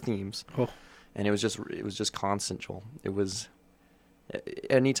were 4 themes, Oh. and it was just constant, Joel. It was.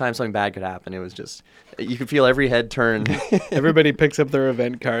 Anytime something bad could happen, it was just you could feel every head turn. Everybody picks up their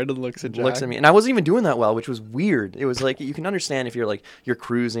event card and looks at Jack. Looks at me, and I wasn't even doing that well, which was weird. It was like you can understand if you're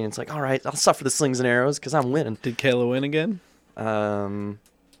cruising. It's like, all right, I'll suffer the slings and arrows because I'm winning. Did Kayla win again? I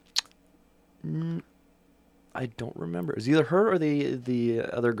don't remember. It was either her or the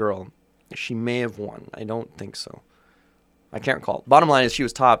other girl. She may have won. I don't think so. I can't recall. Bottom line is she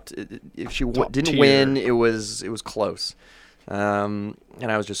was topped. If she Top didn't tier. win, it was close. And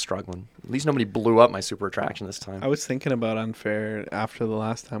I was just struggling. At least nobody blew up my super attraction this time. I was thinking about Unfair after the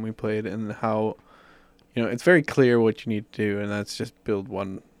last time we played and how, it's very clear what you need to do, and that's just build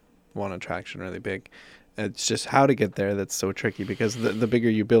one attraction really big. It's just how to get there that's so tricky because the bigger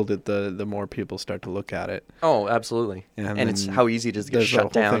you build it, the more people start to look at it. Oh, absolutely. And it's then how easy it is to get there's the shut whole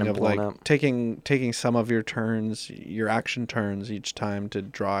down thing and of blown like up. taking some of your turns, your action turns each time to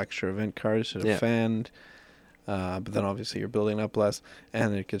draw extra event cards to Yeah. defend. But then obviously you're building up less,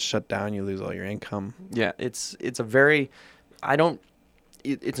 and it gets shut down. You lose all your income. Yeah, it's a very,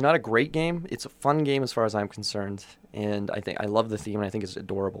 it's not a great game. It's a fun game as far as I'm concerned, and I love the theme and I think it's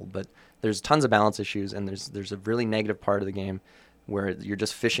adorable. But there's tons of balance issues, and there's a really negative part of the game where you're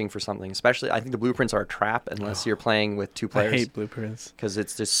just fishing for something. Especially, I think the blueprints are a trap unless you're playing with 2 I players. hate blueprints. Because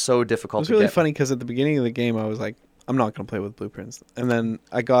it's just so It difficult was to really get. funny because at the beginning of the game I was like, I'm not going to play with blueprints, and then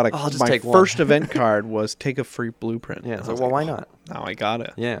I got I'll just my take one. first event card was take a free blueprint. Yeah, And I so was well, like, why not? Now I got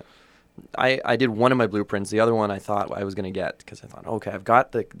it. Yeah. I did one of my blueprints. The other one I thought I was going to get because I thought, okay, I've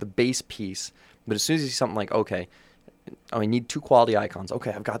got the base piece. But as soon as you see something like, okay, I need 2 quality icons.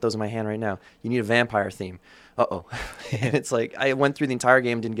 Okay, I've got those in my hand right now. You need a vampire theme. Uh-oh. And it's like I went through the entire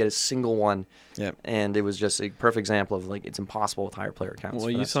game, didn't get a single one. Yeah. And it was just a perfect example of, like, it's impossible with higher player counts. Well,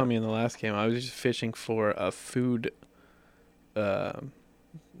 for you that saw stuff. me in the last game. I was just fishing for a food,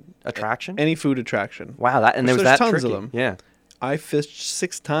 Attraction? any food attraction. Wow, that and there was There's that tons tricky. of them. Yeah. I fished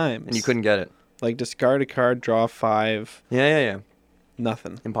 6 times. And you couldn't get it. Like, discard a card, draw 5, Yeah.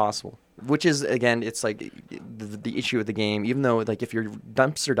 nothing. Impossible. Which is, again, it's like the issue with the game. Even though, like, if you're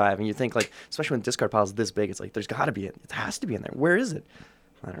dumpster diving, you think, like, especially when discard piles this big, it's like there's got to be it. It has to be in there. Where is it?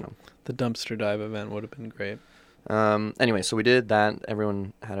 I don't know. The dumpster dive event would have been great. Anyway, so we did that.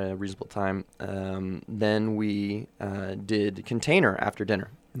 Everyone had a reasonable time. Then we did Container after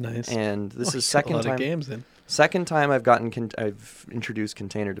dinner. Nice. And this Oh, is you got second a lot time. of games in. Second time I've introduced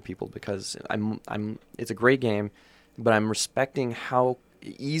Container to people because it's a great game, but I'm respecting how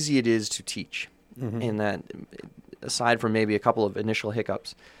easy it is to teach. Mhm. In that, aside from maybe a couple of initial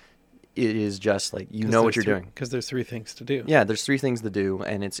hiccups, it is just like you know what you're doing. Because there's 3 things to do. Yeah, there's 3 things to do,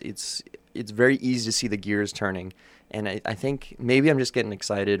 and it's very easy to see the gears turning. And I think maybe I'm just getting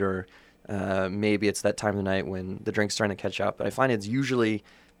excited, or maybe it's that time of the night when the drink's starting to catch up. But I find it's usually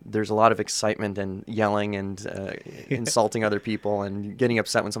there's a lot of excitement and yelling and insulting other people and getting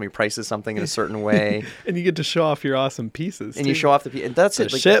upset when somebody prices something in a certain way. And you get to show off your awesome pieces. And you too. show off and that's The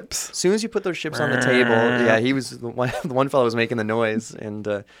it. Like, ships. As soon as you put those ships on the table, yeah, he was the one fellow was making the noise, and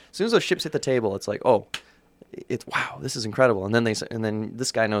as soon as those ships hit the table, it's like, oh, it's wow, this is incredible. And then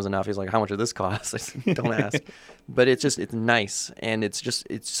this guy knows enough. He's like, how much did this cost? I said, don't ask. But it's nice, and it's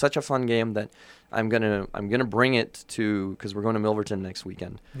such a fun game that I'm gonna bring it to, because we're going to Milverton next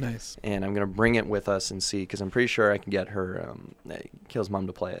weekend. Nice. And I'm gonna bring it with us and see, because I'm pretty sure I can get her Kayla's mom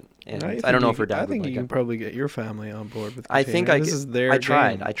to play it. And I don't know if her dad I would think like you can it. probably get your family on board with. I think Container. This is their I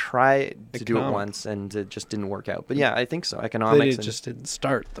tried. game. I tried to do it Economic. once, and it just didn't work out. But yeah, I think so. They Economics. and, just didn't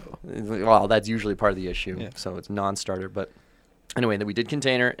start though. well, that's usually part of the issue. Yeah. So it's non-starter. But anyway, then we did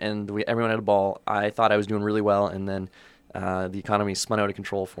Container, and everyone had a ball. I thought I was doing really well, and then the economy spun out of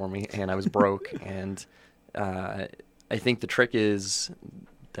control for me, and I was broke. And I think the trick is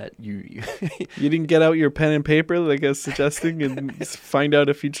that you You didn't get out your pen and paper like I was suggesting and find out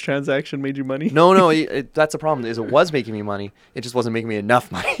if each transaction made you money. No, that's the problem. Is it was making me money. It just wasn't making me enough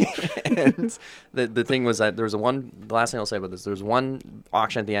money. And the thing was that there was the last thing I'll say about this, there was one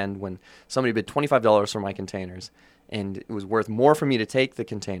auction at the end when somebody bid $25 for my containers, and it was worth more for me to take the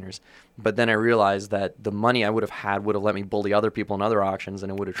containers. But then I realized that the money I would have had would have let me bully other people in other auctions,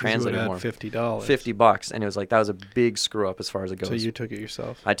 and it would have translated more. $50. $50, and it was like that was a big screw up as far as it goes. So you took it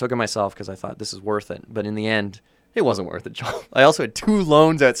yourself. I took it myself because I thought this is worth it. But in the end, It wasn't worth it, Joel. I also had 2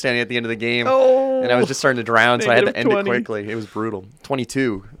 loans outstanding at the end of the game. Oh, And I was just starting to drown, so I had to end it -20. quickly. It was brutal.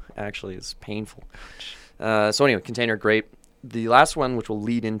 22, actually. It's painful. So anyway, Container, great. The last one, which will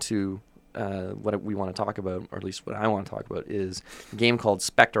lead into what we want to talk about, or at least what I want to talk about, is a game called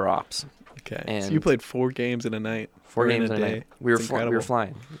Spectre Ops. Okay. And So you played 4 games in a night. 4 or games in a day. night. We were It's we were incredible.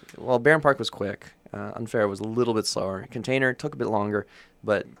 flying. Well, Barron Park was quick. Unfair was a little bit slower. Container took a bit longer,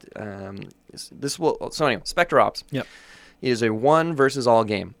 but this will. So anyway, Spectre Ops. Yep. Is a 1 versus all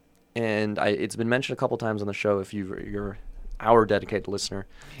game, and it's been mentioned a couple times on the show. If you're our dedicated listener,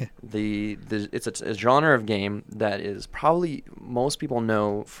 it's a genre of game that is probably most people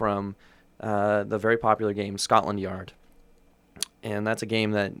know from the very popular game Scotland Yard. And that's a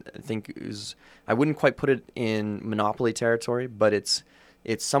game that I think I wouldn't quite put it in Monopoly territory, but it's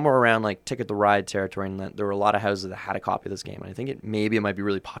somewhere around like Ticket to Ride territory, and that there were a lot of houses that had a copy of this game. And I think it might be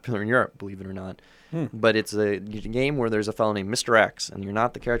really popular in Europe, believe it or not. But it's a game where there's a fellow named Mr. X, and you're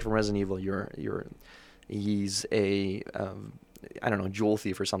not the character from Resident Evil. He's a I don't know, jewel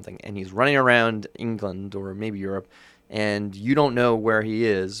thief or something, and he's running around England or maybe Europe, and you don't know where he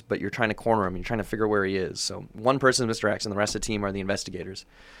is, but you're trying to corner him. You're trying to figure out where he is. So one person is Mr. X, and the rest of the team are the investigators.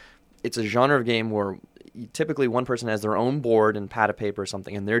 It's a genre of game where typically one person has their own board and pad of paper or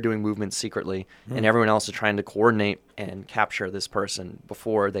something, and they're doing movements secretly, and everyone else is trying to coordinate and capture this person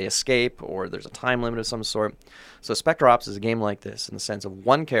before they escape, or there's a time limit of some sort. So Spectre Ops is a game like this in the sense of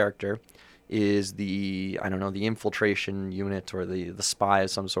one character is the infiltration unit or the spy of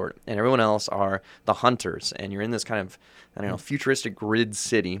some sort, and everyone else are the hunters, and you're in this kind of futuristic grid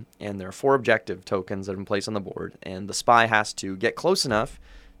city, and there are 4 objective tokens that are in place on the board, and the spy has to get close enough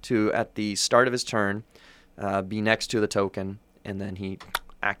to, at the start of his turn, be next to the token, and then he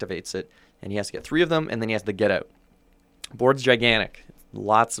activates it, and he has to get 3 of them, and then he has to get out. Board's gigantic,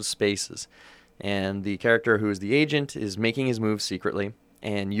 lots of spaces, and the character who is the agent is making his moves secretly,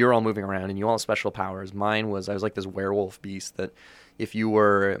 and you're all moving around, and you all have special powers. I was like this werewolf beast that if you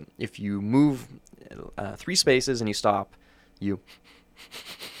move 3 spaces and you stop,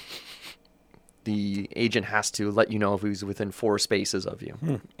 the agent has to let you know if he's within 4 spaces of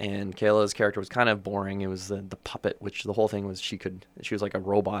you. And Kayla's character was kind of boring. It was the puppet, which the whole thing was she was like a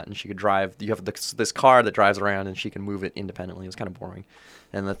robot, and she could drive. You have this car that drives around, and she can move it independently. It was kind of boring.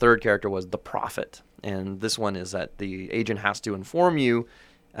 And the third character was the prophet. And this one is that the agent has to inform you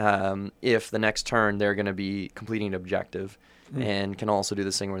if the next turn they're going to be completing an objective, and can also do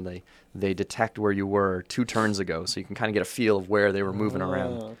this thing where they detect where you were 2 turns ago, so you can kind of get a feel of where they were moving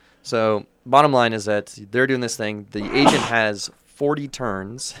around. So bottom line is that they're doing this thing. The agent has 40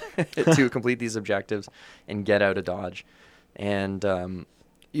 turns to complete these objectives and get out of Dodge. And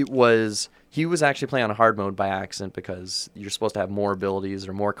he was actually playing on hard mode by accident because you're supposed to have more abilities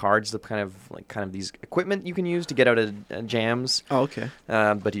or more cards, kind of these equipment you can use to get out of jams. Oh, okay.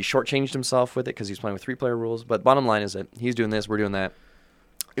 But he shortchanged himself with it because he's playing with 3-player rules. But bottom line is that he's doing this, we're doing that.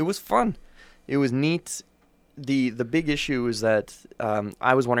 It was fun. It was neat. The big issue is that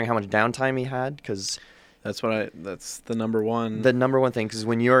I was wondering how much downtime he had, because That's the number one. the number one thing,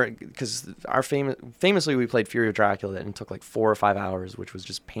 because famously we played Fury of Dracula, and it took like 4 or 5 hours, which was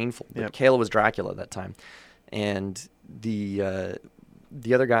just painful. But Yep. Kayla was Dracula at that time, and the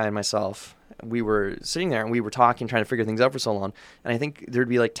other guy and myself, we were sitting there and we were talking, trying to figure things out for so long, and I think there'd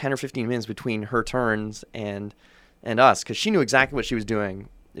be like 10 or 15 minutes between her turns and us, because she knew exactly what she was doing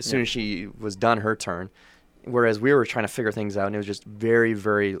as soon as she was done her turn. Whereas we were trying to figure things out, and it was just very,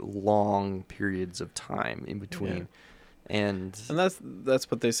 very long periods of time in between. And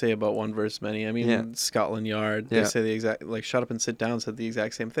that's what they say about 1 versus many. I mean, Yeah. Scotland Yard, they say the exact, like Shut Up and Sit Down said the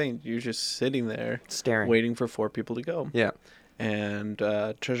exact same thing. You're just sitting there staring. waiting for 4 people to go. Yeah. And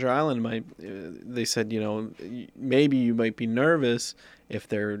Treasure Island they said, maybe you might be nervous if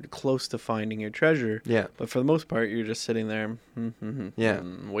they're close to finding your treasure. Yeah. But for the most part, you're just sitting there Yeah.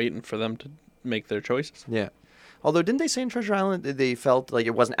 and waiting for them to make their choices. Yeah. Although, didn't they say in Treasure Island that they felt like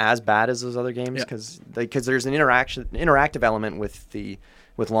it wasn't as bad as those other games? Yeah. Because there's an interactive element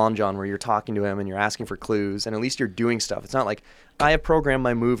with Long John where you're talking to him and you're asking for clues, and at least you're doing stuff. It's not like I have programmed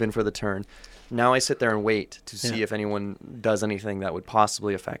my move in for the turn. Now I sit there and wait to see if anyone does anything that would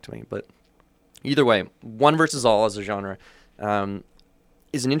possibly affect me. But either way, 1 versus all as a genre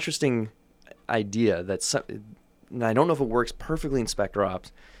is an interesting idea. And I don't know if it works perfectly in Spectre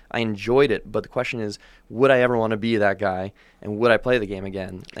Ops. I enjoyed it, but the question is, would I ever want to be that guy, and would I play the game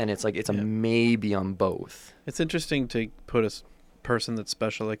again? And it's like a maybe on both. It's interesting to put a person that's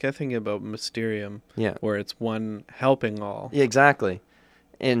special. Like I think about Mysterium, Yeah. where it's one helping all. Yeah, exactly.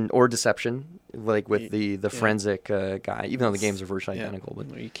 Or Deception. like with the forensic guy, even though the games are virtually Yeah. identical.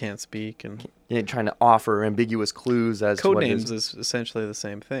 But You can't speak, and trying to offer ambiguous clues as to what it Codenames is. is essentially the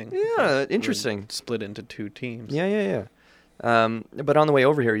same thing. Yeah, It's interesting. Split into 2 teams. Yeah. But on the way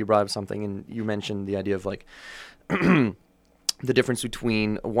over here, you brought up something, and you mentioned the idea of like the difference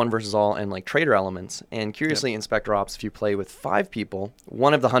between one versus all and like traitor elements. And curiously, in Spectre Ops, if you play with 5 people,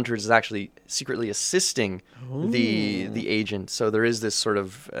 one of the hunters is actually secretly assisting the agent. So there is this sort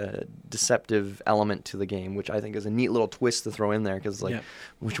of deceptive element to the game, which I think is a neat little twist to throw in there, because like,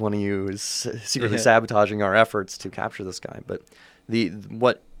 which one of you is secretly sabotaging our efforts to capture this guy? But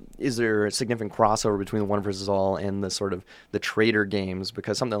what is there a significant crossover between the one versus all and the sort of the traitor games?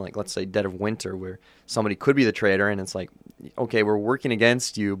 Because something like, let's say, Dead of Winter, where somebody could be the traitor, and it's like, okay, we're working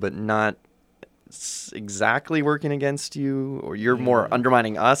against you, but not exactly working against you, or you're more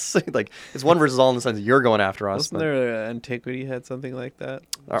undermining us. Like, it's one versus all in the sense that you're going after us. Wasn't there Antiquity had something like that?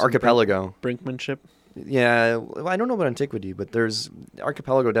 Archipelago. Brinkmanship. Yeah, well, I don't know about Antiquity, but there's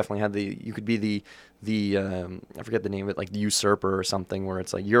Archipelago definitely had you could be the I forget the name of it, like the usurper or something, where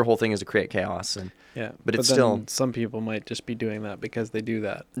it's like your whole thing is to create chaos, and but it's then still some people might just be doing that because they do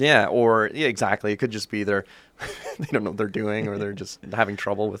that. Exactly. It could just be they don't know what they're doing, or they're just having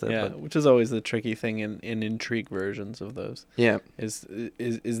trouble with it. Yeah, but which is always the tricky thing in intrigue versions of those. Yeah. Is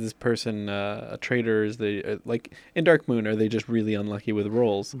this person a traitor? Is they like in Dark Moon? Are they just really unlucky with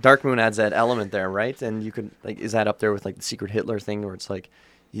rolls? Dark Moon adds that element there, right? And you could like, is that up there with like the Secret Hitler thing, where it's like,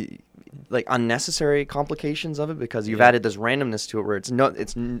 like unnecessary complications of it, because you've added this randomness to it, where it's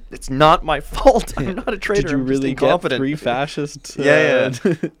not my fault. I'm not a traitor. Did you I'm really just get incompetent. 3 fascist? No, I just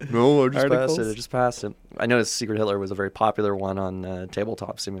articles? passed it. I just passed it. I noticed Secret Hitler was a very popular one on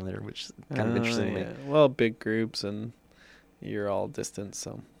Tabletop Simulator, which is kind of interesting to me. Well, big groups and you're all distant,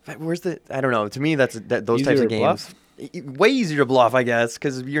 so Where's I don't know. To me, those Easier types to of games. bluff? Way easier to bluff, I guess,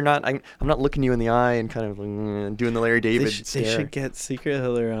 because you're not. I'm not looking you in the eye and kind of doing the Larry David they stare. should get Secret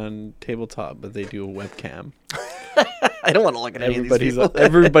Hitler on Tabletop, but they do a webcam. I don't want to look at any of these people.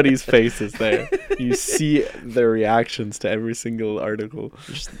 Everybody's face is there. You see their reactions to every single article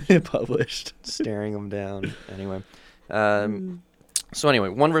published. Staring them down. Anyway, so anyway,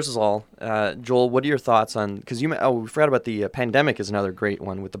 one versus all. Joel, what are your thoughts on? Because we forgot about the Pandemic is another great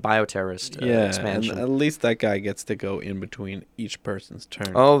one with the bioterrorist expansion. And at least that guy gets to go in between each person's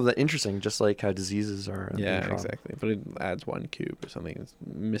turn. Oh, interesting. Just like how diseases are. Yeah, exactly. But it adds 1 cube or something. It's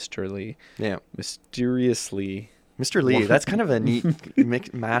mysteriously. Mr. Lee. That's kind of a neat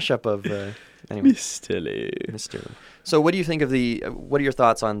mashup of. Anyway. Mr. Lee. Mr. So, what do you think of what are your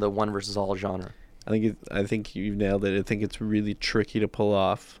thoughts on the one versus all genre? I think you've nailed it. I think it's really tricky to pull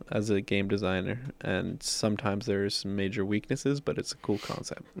off as a game designer, and sometimes there's some major weaknesses, but it's a cool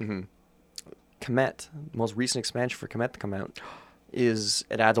concept. Mm-hmm. Kemet, the most recent expansion for Kemet to come out,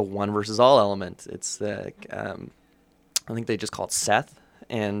 it adds a one versus all element. It's I think they just call it Seth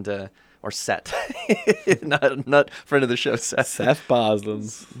or Set, not friend of the show, Seth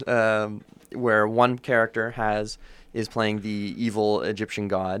Boslins, where one character is playing the evil Egyptian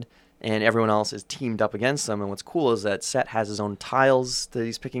god, and everyone else is teamed up against them. And what's cool is that Set has his own tiles that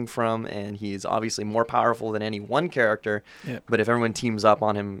he's picking from, and he's obviously more powerful than any one character. Yep. But if everyone teams up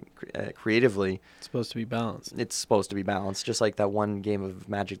on him creatively, it's supposed to be balanced. It's supposed to be balanced, just like that one game of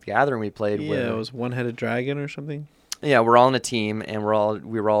Magic the Gathering we played. Yeah, it was One-Headed Dragon or something. Yeah, we're all in a team, and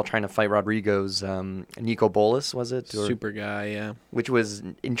we were all trying to fight Rodrigo's Nico Bolas, was it? Super guy, yeah. Which was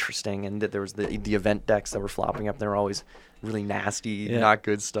interesting, and that there was the event decks that were flopping up. They were always really nasty, not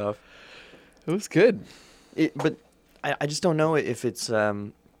good stuff. It was good. But I just don't know if it's...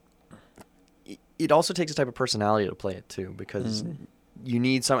 it also takes a type of personality to play it, too, because you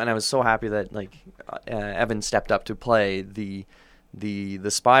need some... And I was so happy that Evan stepped up to play the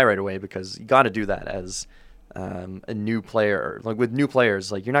spy right away, because you got to do that as... a new player. Like with new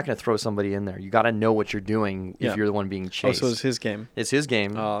players, like you're not going to throw somebody in there. You got to know what you're doing if you're the one being chased. Oh, so it's his game. It's his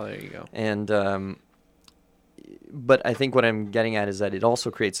game. Oh, there you go. And but I think what I'm getting at is that it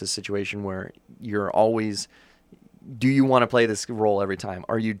also creates a situation where you're always, do you want to play this role every time?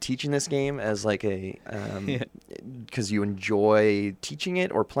 Are you teaching this game as like because you enjoy teaching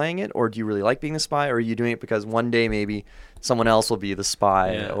it or playing it, or do you really like being the spy, or are you doing it because one day maybe someone else will be the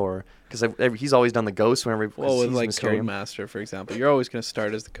spy, or because he's always done the ghost whenever. Well, with like Codemaster, for example, you're always going to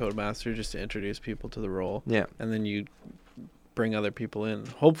start as the Codemaster just to introduce people to the role. Yeah, and then you bring other people in.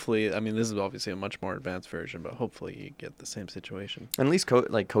 Hopefully, I mean, this is obviously a much more advanced version, but hopefully you get the same situation. And at least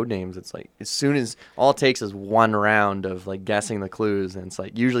code names, it's like as soon as all it takes is one round of like guessing the clues, and it's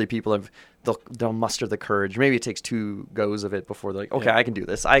like usually people they'll muster the courage. Maybe it takes 2 goes of it before they're like, okay, I can do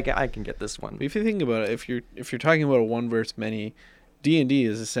this. I can get this one. But if you think about it, if you're talking about a one versus many, D&D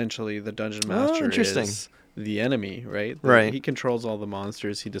is essentially the dungeon master interesting. is the enemy, right? Right. He controls all the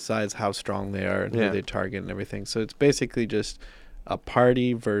monsters. He decides how strong they are and Yeah. who they target and everything. So it's basically just a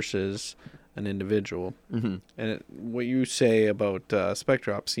party versus an individual. Mm-hmm. And what you say about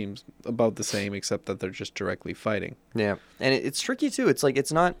Spectre Ops seems about the same, except that they're just directly fighting. Yeah, and it's tricky too. It's like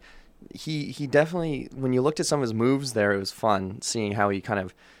it's not. He definitely, when you looked at some of his moves there, it was fun seeing how he kind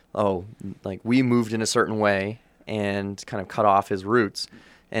of, like we moved in a certain way and kind of cut off his routes.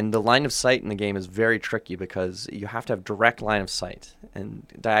 And the line of sight in the game is very tricky because you have to have direct line of sight, and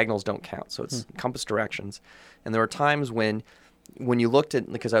diagonals don't count. So it's compass directions. And there were times when you looked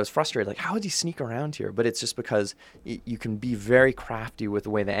at, because I was frustrated, like, how did he sneak around here? But it's just because you can be very crafty with the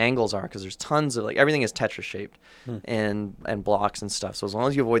way the angles are, because there's tons of, like, everything is Tetris shaped and blocks and stuff. So as long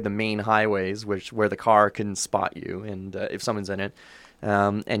as you avoid the main highways, where the car can spot you, and if someone's in it,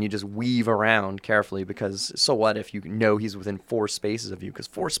 and you just weave around carefully, because so what if you know he's within 4 spaces of you? Because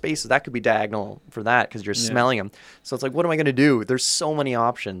 4 spaces, that could be diagonal for that, because you're smelling him. So it's like, what am I going to do? There's so many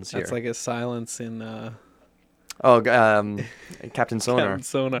options here. That's like a silence in Captain Sonar. Captain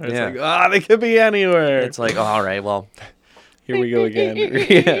Sonar. It's Yeah. like, they could be anywhere. It's like, all right, well, Here we go again.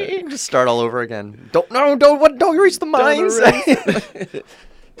 Yeah. just start all over again. Don't reach the mines.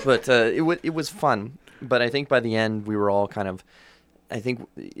 But it was fun. But I think by the end we were all kind of, I think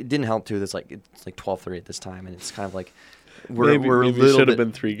it didn't help too. It's like 12:30 at this time, and it's kind of like we're maybe a it little should have bit.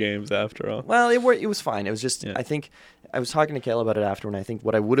 been 3 games after all. Well, it was fine. It was just, Yeah. I think, I was talking to Kayla about it after, and I think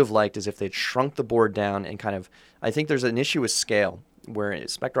what I would have liked is if they'd shrunk the board down and kind of, I think there's an issue with scale, where in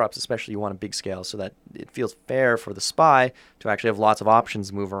Spectre Ops especially, you want a big scale so that it feels fair for the spy to actually have lots of options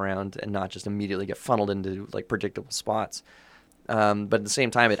to move around and not just immediately get funneled into like predictable spots. But at the same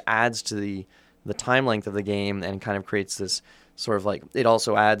time, it adds to the time length of the game and kind of creates this sort of like, it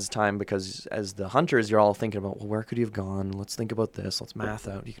also adds time because as the hunters, you're all thinking about, well, where could he have gone? Let's think about this. Let's math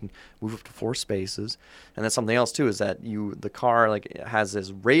out. You can move up to 4 spaces. And that's something else too, is that the car like has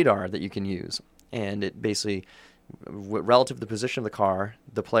this radar that you can use. And it basically, relative to the position of the car,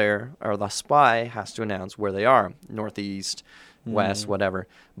 the player or the spy has to announce where they are, northeast, west, whatever.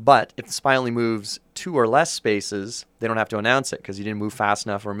 But if the spy only moves 2 or less spaces, they don't have to announce it because you didn't move fast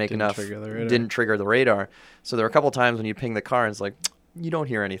enough or Didn't trigger the radar. So there are a couple of times when you ping the car and it's like, you don't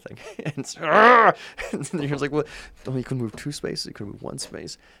hear anything. And it's, and you're just like, well, you can move 2 spaces, you can move 1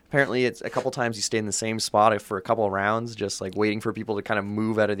 space. Apparently, it's a couple times you stay in the same spot for a couple of rounds, just like waiting for people to kind of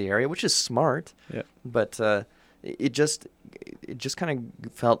move out of the area, which is smart. Yeah. But it just kind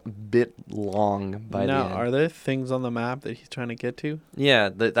of felt a bit long by the Now, end. are there things on the map that he's trying to get to? Yeah,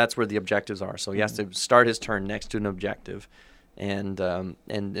 that's where the objectives are. So he has to start his turn next to an objective, and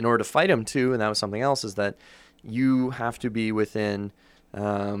in order to fight him too, and that was something else, is that you have to be within,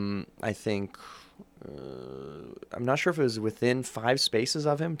 I think, I'm not sure if it was within 5 spaces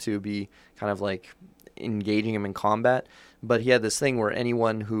of him to be kind of like engaging him in combat. But he had this thing where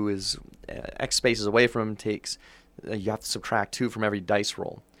anyone who is X spaces away from him takes, you have to subtract 2 from every dice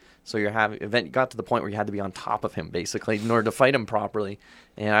roll. So got to the point where you had to be on top of him, basically, in order to fight him properly.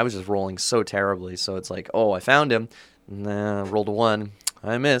 And I was just rolling so terribly. So it's like, I found him. Rolled a 1.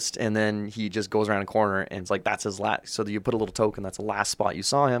 I missed. And then he just goes around a corner, and it's like, that's his last. So you put a little token, that's the last spot you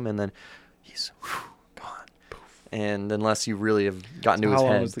saw him, and then he's gone. And unless you really have gotten to his How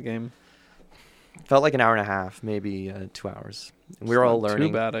head. long was the game? Felt like an hour and a half, maybe 2 hours. And we were all learning.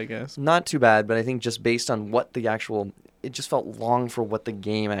 Too bad, I guess. Not too bad, but I think just based on what the actual, it just felt long for what the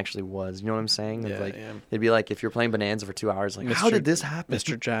game actually was. You know what I'm saying? Yeah, Like, yeah. it'd be like if you're playing Bonanza for 2 hours, like, how did this happen?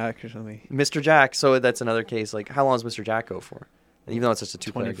 Mr. Jack or something. Mr. Jack. So that's another case. Like, how long does Mr. Jack go for? Even though it's just a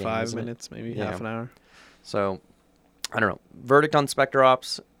 2-player game. 25 isn't it? minutes, maybe Yeah. half an hour. So, I don't know. Verdict on Spectre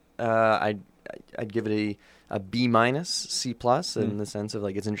Ops. I'd give it a B minus, C plus, in the sense of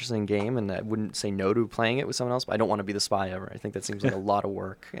like it's an interesting game, and I wouldn't say no to playing it with someone else. But I don't want to be the spy ever. I think that seems like a lot of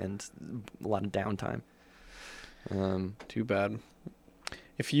work and a lot of downtime. Too bad.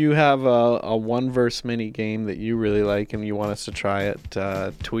 If you have a one-verse mini game that you really like and you want us to try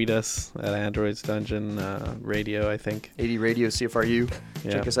it, tweet us at Android's Dungeon Radio, I think. 80 Radio CFRU.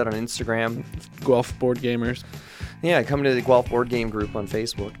 Yeah. Check us out on Instagram. Guelph Board Gamers. Yeah, come to the Guelph Board Game Group on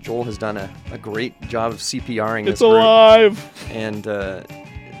Facebook. Joel has done a great job of CPRing this It's group. alive! And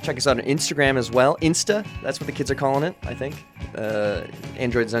check us out on Instagram as well. Insta, that's what the kids are calling it, I think.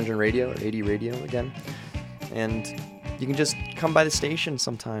 Android's Dungeon Radio, or 80 Radio again. And you can just come by the station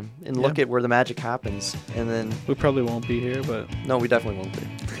sometime and look at where the magic happens. And then, We probably won't be here, but no, we definitely won't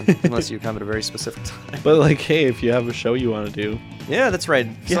be. Unless you come at a very specific time. like, hey, if you have a show you want to do, Yeah, that's right.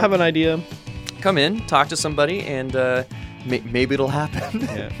 if you have an idea, Come in, talk to somebody, and maybe it'll happen.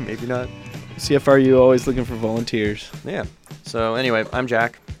 Yeah. Maybe not. CFRU always looking for volunteers. Yeah. So anyway, I'm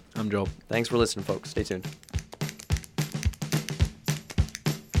Jack. I'm Joel. Thanks for listening, folks. Stay tuned.